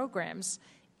worthy programs,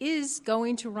 is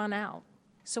going to run out.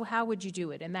 So how would you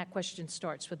do it? And that question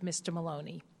starts with Mr.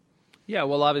 Maloney. Yeah,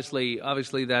 well, obviously,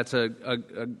 that's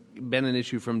been an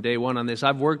issue from day one on this.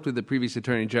 I've worked with the previous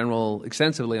Attorney General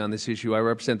extensively on this issue. I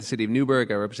represent the city of Newburgh.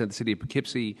 I represent the city of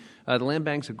Poughkeepsie. The Land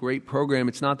Bank's a great program.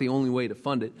 It's not the only way to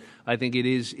fund it. I think it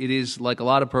is like a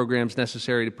lot of programs,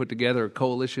 necessary to put together a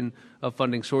coalition of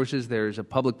funding sources. There's a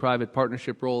public-private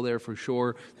partnership role there for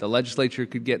sure. The legislature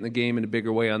could get in the game in a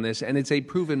bigger way on this, and it's a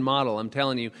proven model. I'm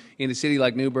telling you, in a city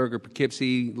like Newburgh or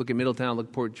Poughkeepsie, look at Middletown, look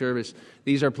at Port Jervis.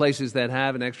 These are places that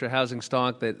have an extra housing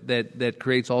stock that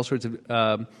creates all sorts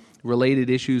of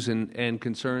related issues and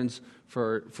concerns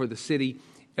for the city.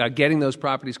 Getting those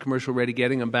properties commercial ready,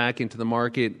 getting them back into the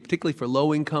market, particularly for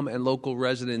low income and local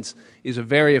residents, is a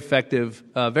very effective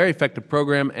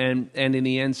program, and in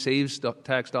the end saves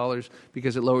tax dollars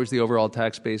because it lowers the overall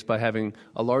tax base by having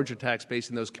a larger tax base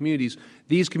in those communities.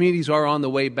 These communities are on the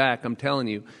way back, I'm telling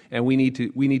you, and we need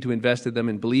to invest in them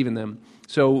and believe in them.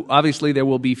 So obviously there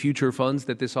will be future funds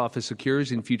that this office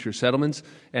secures in future settlements,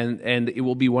 and it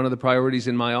will be one of the priorities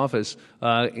in my office,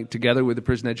 together with the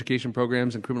prison education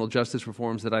programs and criminal justice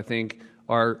reforms that I think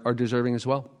are deserving as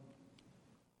well.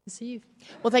 Ms. Eve.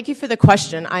 Well, thank you for the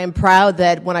question. I am proud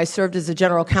that when I served as the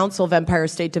General Counsel of Empire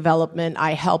State Development,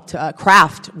 I helped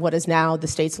craft what is now the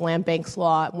state's land banks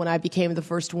law. When I became the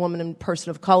first woman and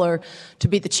person of color to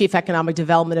be the Chief Economic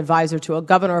Development Advisor to a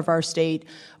governor of our state,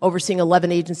 overseeing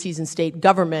 11 agencies in state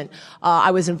government, I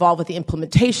was involved with the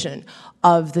implementation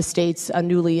of the state's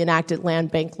newly enacted land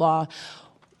bank law.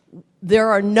 There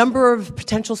are a number of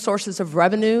potential sources of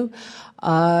revenue.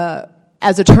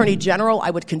 As Attorney General,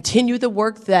 I would continue the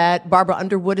work that Barbara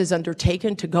Underwood has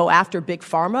undertaken to go after Big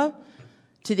Pharma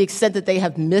to the extent that they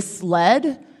have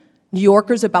misled New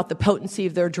Yorkers about the potency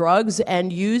of their drugs,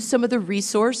 and use some of the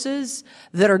resources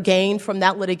that are gained from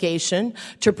that litigation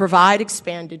to provide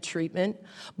expanded treatment,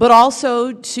 but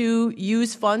also to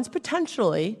use funds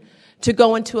potentially to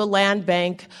go into a land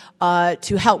bank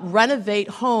to help renovate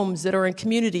homes that are in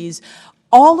communities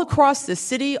all across the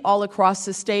city, all across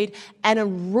the state, and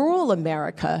in rural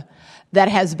America that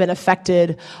has been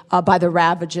affected by the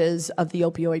ravages of the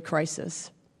opioid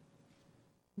crisis.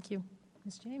 Thank you.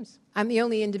 Ms. James. I'm the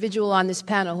only individual on this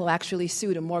panel who actually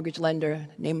sued a mortgage lender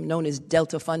known as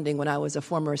Delta Funding when I was a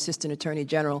former Assistant Attorney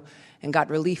General, and got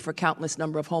relief for countless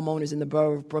number of homeowners in the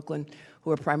borough of Brooklyn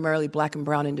who are primarily black and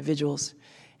brown individuals.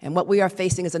 And what we are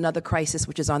facing is another crisis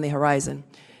which is on the horizon.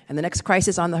 And the next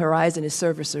crisis on the horizon is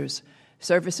servicers.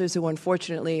 Servicers who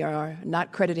unfortunately are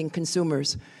not crediting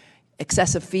consumers,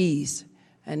 excessive fees,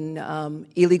 and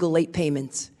illegal late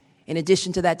payments. In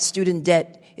addition to that, student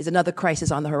debt is another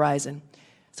crisis on the horizon.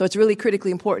 So it's really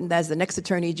critically important as the next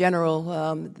Attorney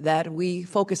General that we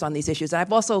focus on these issues.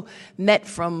 I've also met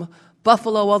from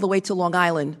Buffalo all the way to Long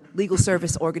Island legal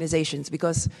service organizations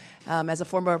because as a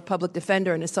former public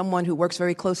defender and as someone who works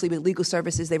very closely with legal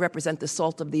services, they represent the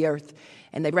salt of the earth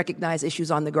and they recognize issues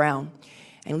on the ground.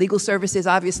 And legal services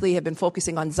obviously have been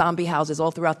focusing on zombie houses all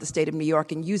throughout the state of New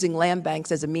York and using land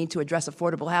banks as a means to address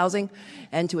affordable housing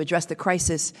and to address the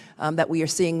crisis that we are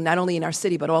seeing not only in our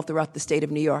city but all throughout the state of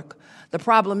New York. The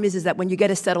problem is that when you get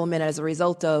a settlement as a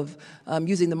result of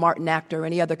using the Martin Act or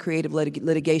any other creative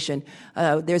litigation,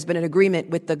 there's been an agreement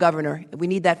with the governor. We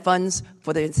need that funds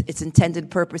for its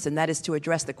intended purpose, and that is to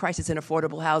address the crisis in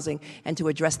affordable housing and to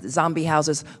address the zombie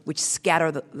houses which scatter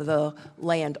the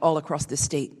land all across the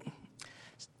state.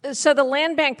 So the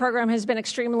land bank program has been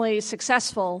extremely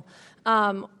successful.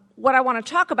 What I want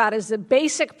to talk about is the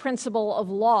basic principle of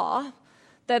law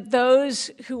that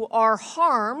those who are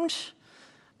harmed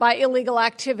by illegal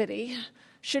activity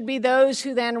should be those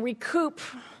who then recoup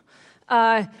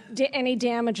any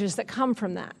damages that come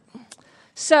from that.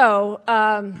 So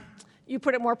you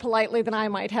put it more politely than I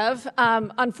might have.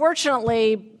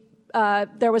 Unfortunately,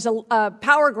 there was a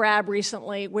power grab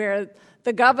recently where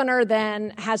the governor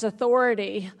then has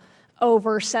authority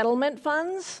over settlement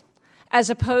funds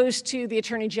as opposed to the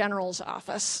Attorney General's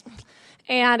office.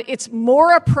 And it's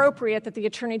more appropriate that the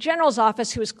Attorney General's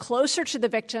office, who is closer to the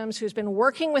victims, who's been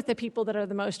working with the people that are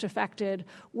the most affected,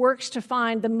 works to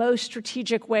find the most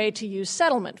strategic way to use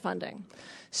settlement funding.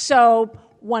 So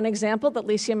one example that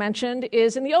Leecia mentioned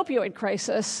is in the opioid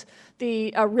crisis,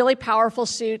 the really powerful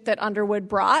suit that Underwood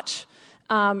brought,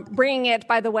 bringing it,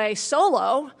 by the way,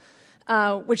 solo,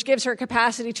 which gives her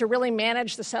capacity to really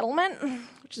manage the settlement,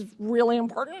 which is really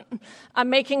important,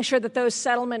 making sure that those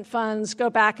settlement funds go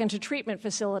back into treatment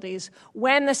facilities.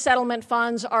 When the settlement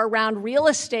funds are around real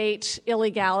estate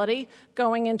illegality,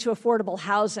 going into affordable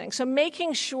housing. So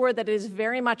making sure that it is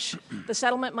very much, the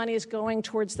settlement money is going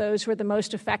towards those who are the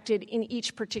most affected in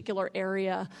each particular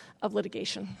area of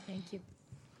litigation. Thank you.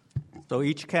 So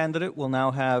each candidate will now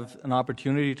have an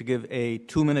opportunity to give a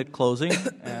 2-minute closing,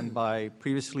 and by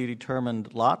previously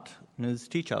determined lot, Ms.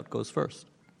 Teachout goes first.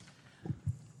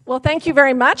 Well, thank you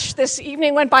very much. This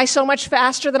evening went by so much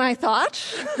faster than I thought.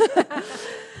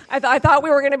 I thought we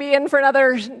were going to be in for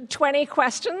another 20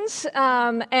 questions,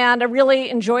 and I really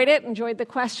enjoyed it, enjoyed the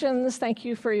questions. Thank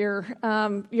you for your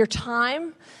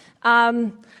time.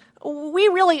 We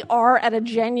really are at a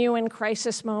genuine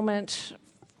crisis moment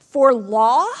for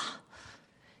law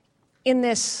in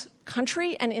this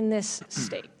country and in this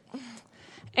state.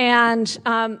 And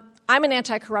I'm an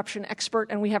anti-corruption expert,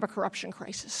 and we have a corruption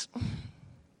crisis.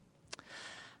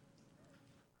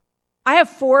 I have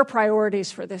 4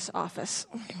 priorities for this office.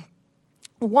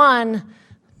 One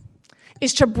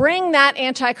is to bring that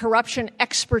anti-corruption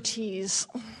expertise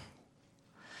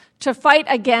to fight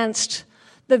against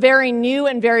the very new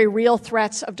and very real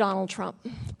threats of Donald Trump.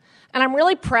 And I'm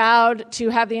really proud to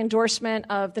have the endorsement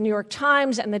of the New York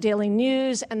Times and the Daily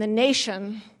News and The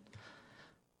Nation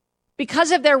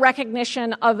because of their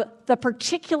recognition of the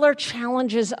particular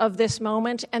challenges of this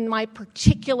moment and my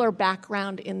particular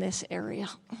background in this area.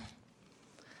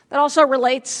 That also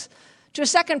relates to a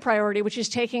second priority, which is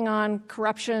taking on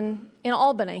corruption in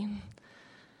Albany.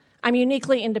 I'm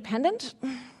uniquely independent.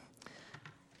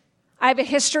 I have a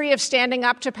history of standing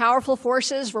up to powerful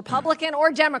forces, Republican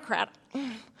or Democrat,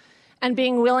 and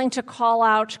being willing to call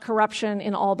out corruption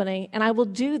in Albany. And I will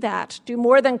do that, do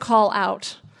more than call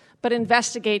out, but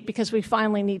investigate because we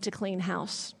finally need to clean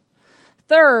house.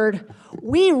 Third,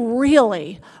 we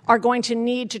really are going to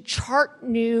need to chart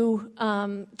new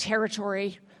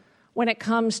territory when it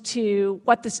comes to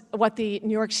what the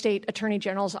New York State Attorney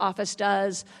General's office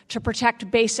does to protect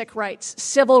basic rights,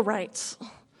 civil rights,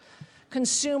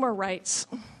 consumer rights.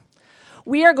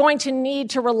 We are going to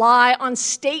need to rely on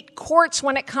state courts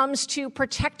when it comes to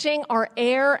protecting our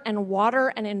air and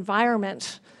water and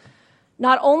environment,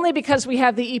 not only because we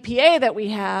have the EPA that we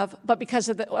have, but because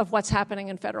of what's happening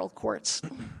in federal courts.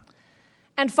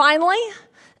 And finally,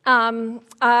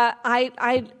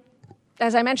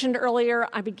 as I mentioned earlier,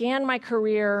 I began my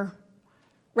career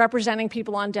representing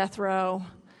people on death row,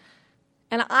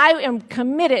 and I am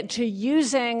committed to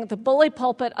using the bully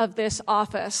pulpit of this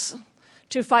office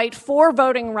to fight for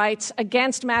voting rights,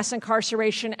 against mass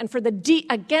incarceration, and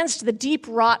against the deep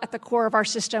rot at the core of our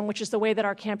system, which is the way that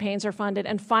our campaigns are funded,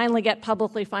 and finally get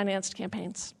publicly financed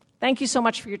campaigns. Thank you so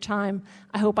much for your time.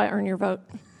 I hope I earn your vote.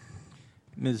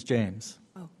 Ms. James.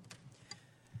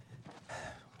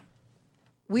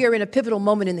 We are in a pivotal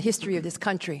moment in the history of this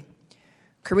country,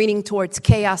 careening towards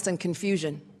chaos and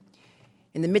confusion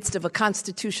in the midst of a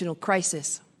constitutional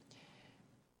crisis.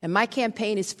 And my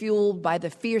campaign is fueled by the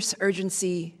fierce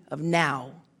urgency of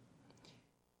now.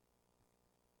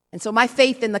 And so my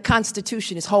faith in the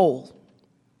Constitution is whole,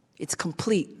 it's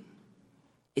complete,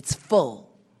 it's full.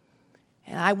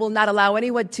 And I will not allow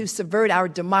anyone to subvert our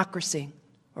democracy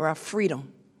or our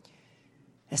freedom.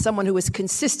 As someone who has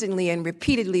consistently and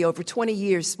repeatedly over 20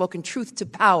 years spoken truth to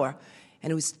power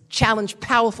and who's challenged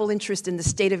powerful interest in the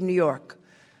state of New York,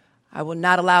 I will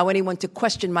not allow anyone to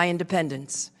question my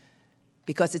independence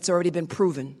because it's already been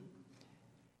proven.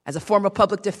 As a former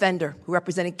public defender who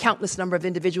represented countless number of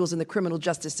individuals in the criminal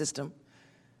justice system,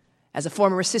 as a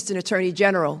former assistant attorney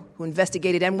general who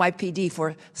investigated NYPD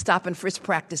for stop and frisk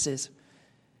practices,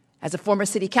 as a former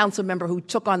city council member who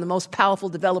took on the most powerful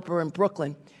developer in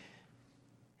Brooklyn,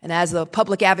 and as a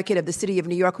public advocate of the city of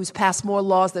New York who's passed more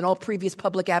laws than all previous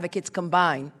public advocates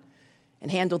combined and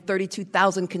handled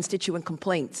 32,000 constituent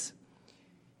complaints,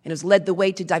 and has led the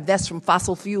way to divest from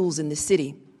fossil fuels in the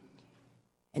city,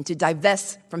 and to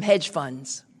divest from hedge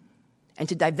funds, and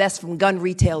to divest from gun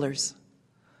retailers.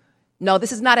 No,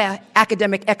 this is not an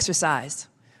academic exercise.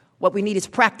 What we need is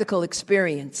practical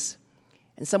experience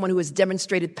and someone who has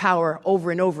demonstrated power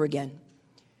over and over again.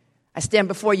 I stand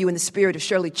before you in the spirit of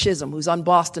Shirley Chisholm, who's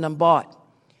unbossed and unbought.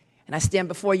 And I stand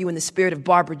before you in the spirit of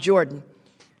Barbara Jordan,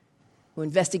 who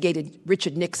investigated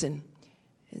Richard Nixon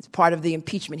as part of the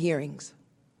impeachment hearings.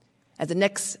 As the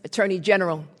next Attorney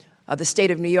General of the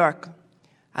state of New York,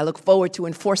 I look forward to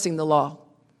enforcing the law,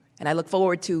 and I look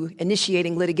forward to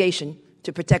initiating litigation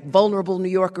to protect vulnerable New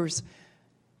Yorkers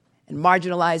and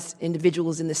marginalized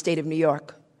individuals in the state of New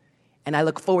York. And I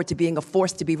look forward to being a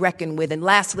force to be reckoned with. And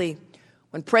lastly,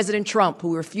 when President Trump,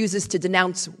 who refuses to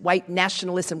denounce white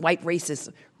nationalists and white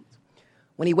racists,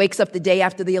 when he wakes up the day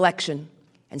after the election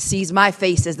and sees my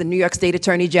face as the New York State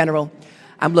Attorney General,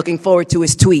 I'm looking forward to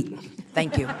his tweet.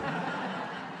 Thank you.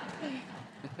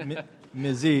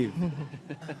 Ms. Eve.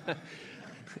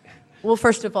 Well,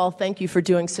 first of all, thank you for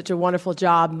doing such a wonderful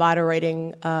job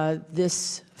moderating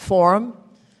this forum,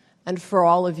 and for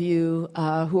all of you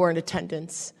who are in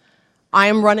attendance. I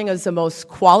am running as the most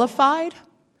qualified,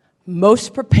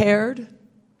 most prepared,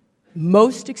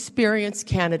 most experienced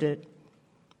candidate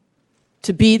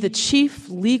to be the chief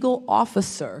legal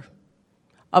officer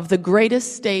of the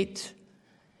greatest state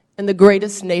and the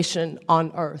greatest nation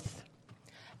on earth,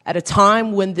 at a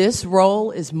time when this role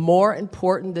is more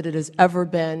important than it has ever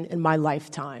been in my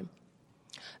lifetime.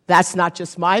 That's not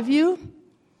just my view.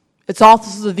 It's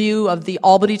also the view of the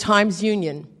Albany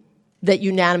Times-Union that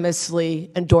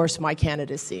unanimously endorsed my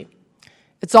candidacy.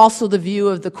 It's also the view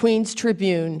of the Queen's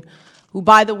Tribune, who,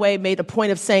 by the way, made a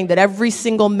point of saying that every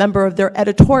single member of their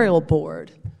editorial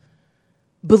board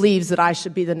believes that I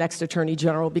should be the next Attorney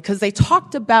General, because they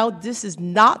talked about this is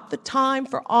not the time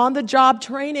for on-the-job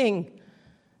training.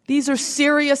 These are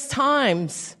serious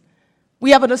times.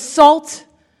 We have an assault,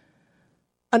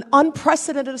 an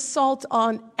unprecedented assault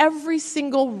on every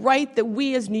single right that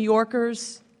we as New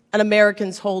Yorkers and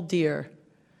Americans hold dear.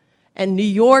 And New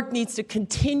York needs to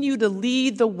continue to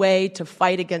lead the way to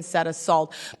fight against that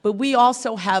assault. But we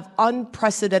also have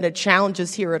unprecedented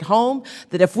challenges here at home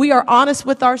that, if we are honest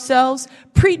with ourselves,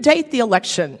 predate the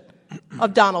election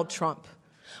of Donald Trump.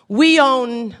 We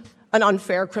own an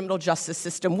unfair criminal justice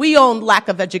system. We own lack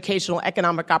of educational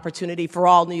economic opportunity for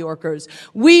all New Yorkers.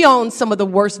 We own some of the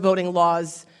worst voting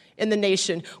laws in the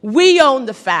nation. We own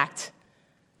the fact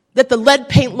that the lead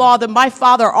paint law that my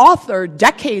father authored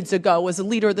decades ago as a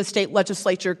leader of the state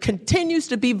legislature continues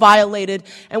to be violated,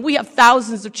 and we have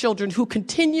thousands of children who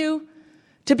continue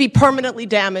to be permanently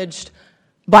damaged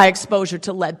by exposure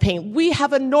to lead paint. We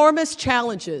have enormous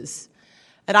challenges,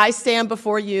 and I stand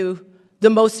before you, the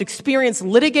most experienced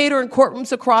litigator in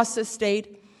courtrooms across the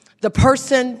state, the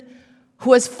person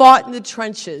who has fought in the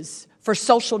trenches for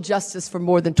social justice for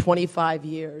more than 25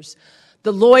 years.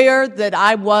 The lawyer that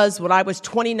I was when I was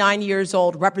 29 years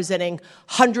old, representing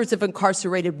hundreds of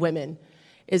incarcerated women,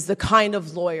 is the kind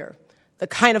of lawyer, the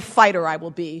kind of fighter I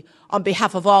will be on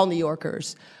behalf of all New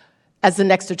Yorkers as the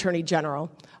next Attorney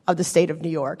General of the state of New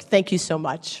York. Thank you so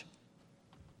much.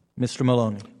 Mr.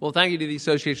 Maloney. Well, thank you to the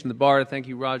Association of the Bar. Thank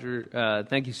you, Roger.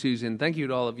 Thank you, Susan. Thank you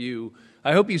to all of you.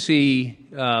 I hope you see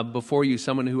before you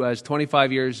someone who has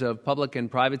 25 years of public and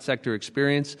private sector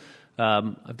experience.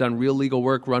 I've done real legal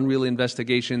work, run real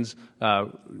investigations,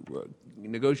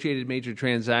 negotiated major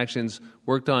transactions,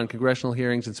 worked on congressional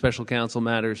hearings and special counsel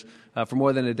matters for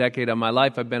more than a decade of my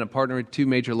life. I've been a partner at 2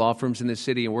 major law firms in this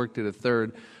city and worked at a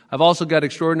third. I've also got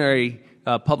extraordinary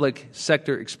public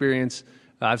sector experience.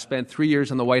 I've spent 3 years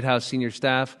on the White House senior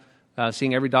staff,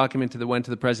 seeing every document that went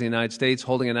to the President of the United States,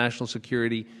 holding a national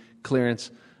security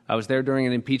clearance. I was there during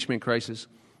an impeachment crisis.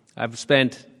 I've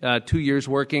spent 2 years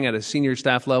working at a senior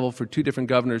staff level for 2 different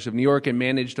governors of New York and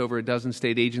managed over a dozen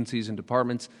state agencies and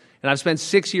departments. And I've spent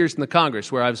 6 years in the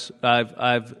Congress, where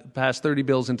I've passed 30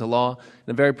 bills into law, and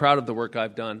I'm very proud of the work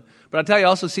I've done. But I'll tell you, I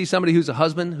also see somebody who's a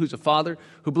husband, who's a father,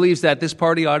 who believes that this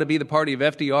party ought to be the party of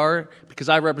FDR, because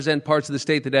I represent parts of the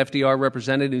state that FDR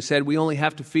represented, who said we only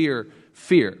have to fear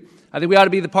fear. I think we ought to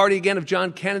be the party again of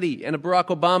John Kennedy and of Barack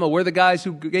Obama. We're the guys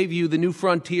who gave you the new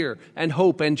frontier and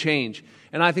hope and change.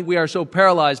 And I think we are so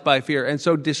paralyzed by fear and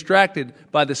so distracted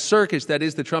by the circus that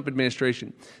is the Trump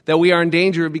administration that we are in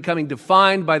danger of becoming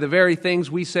defined by the very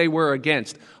things we say we're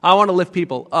against. I want to lift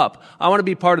people up. I want to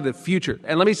be part of the future.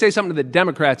 And let me say something to the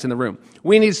Democrats in the room.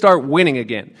 We need to start winning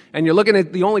again. And you're looking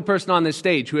at the only person on this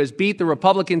stage who has beat the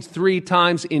Republicans 3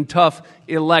 times in tough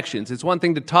elections. It's one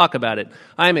thing to talk about it.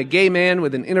 I am a gay man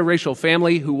with an interracial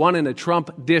family who won in a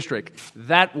Trump district.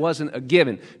 That wasn't a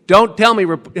given. Don't tell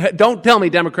me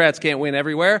Democrats can't win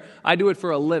everywhere. I do it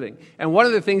for a living. And one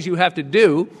of the things you have to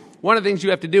do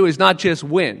is not just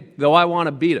win, though I want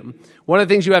to beat them. One of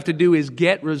the things you have to do is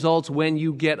get results when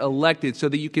you get elected so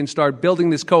that you can start building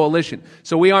this coalition.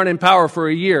 So we aren't in power for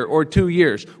a year or 2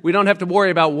 years. We don't have to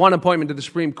worry about one appointment to the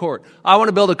Supreme Court. I want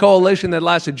to build a coalition that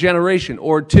lasts a generation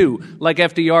or two, like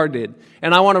FDR did.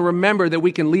 And I want to remember that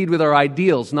we can lead with our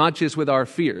ideals, not just with our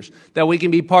fears. That we can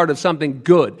be part of something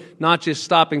good, not just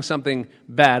stopping something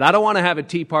bad. I don't want to have a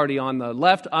Tea Party on the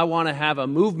left. I want to have a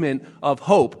movement of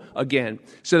hope again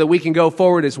so that we can go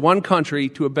forward as one country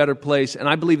to a better place. And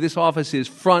I believe this office is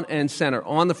front and center,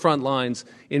 on the front lines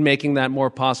in making that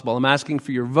more possible. I'm asking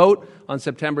for your vote on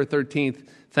September 13th.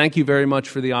 Thank you very much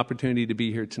for the opportunity to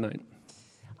be here tonight.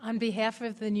 On behalf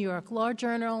of the New York Law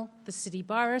Journal, the City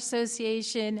Bar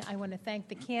Association, I want to thank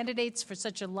the candidates for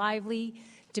such a lively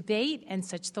debate and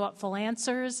such thoughtful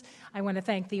answers. I want to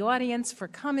thank the audience for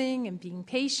coming and being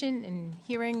patient and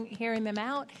hearing them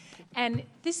out. And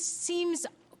this seems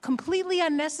completely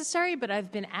unnecessary, but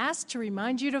I've been asked to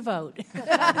remind you to vote.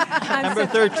 Number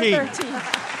 13.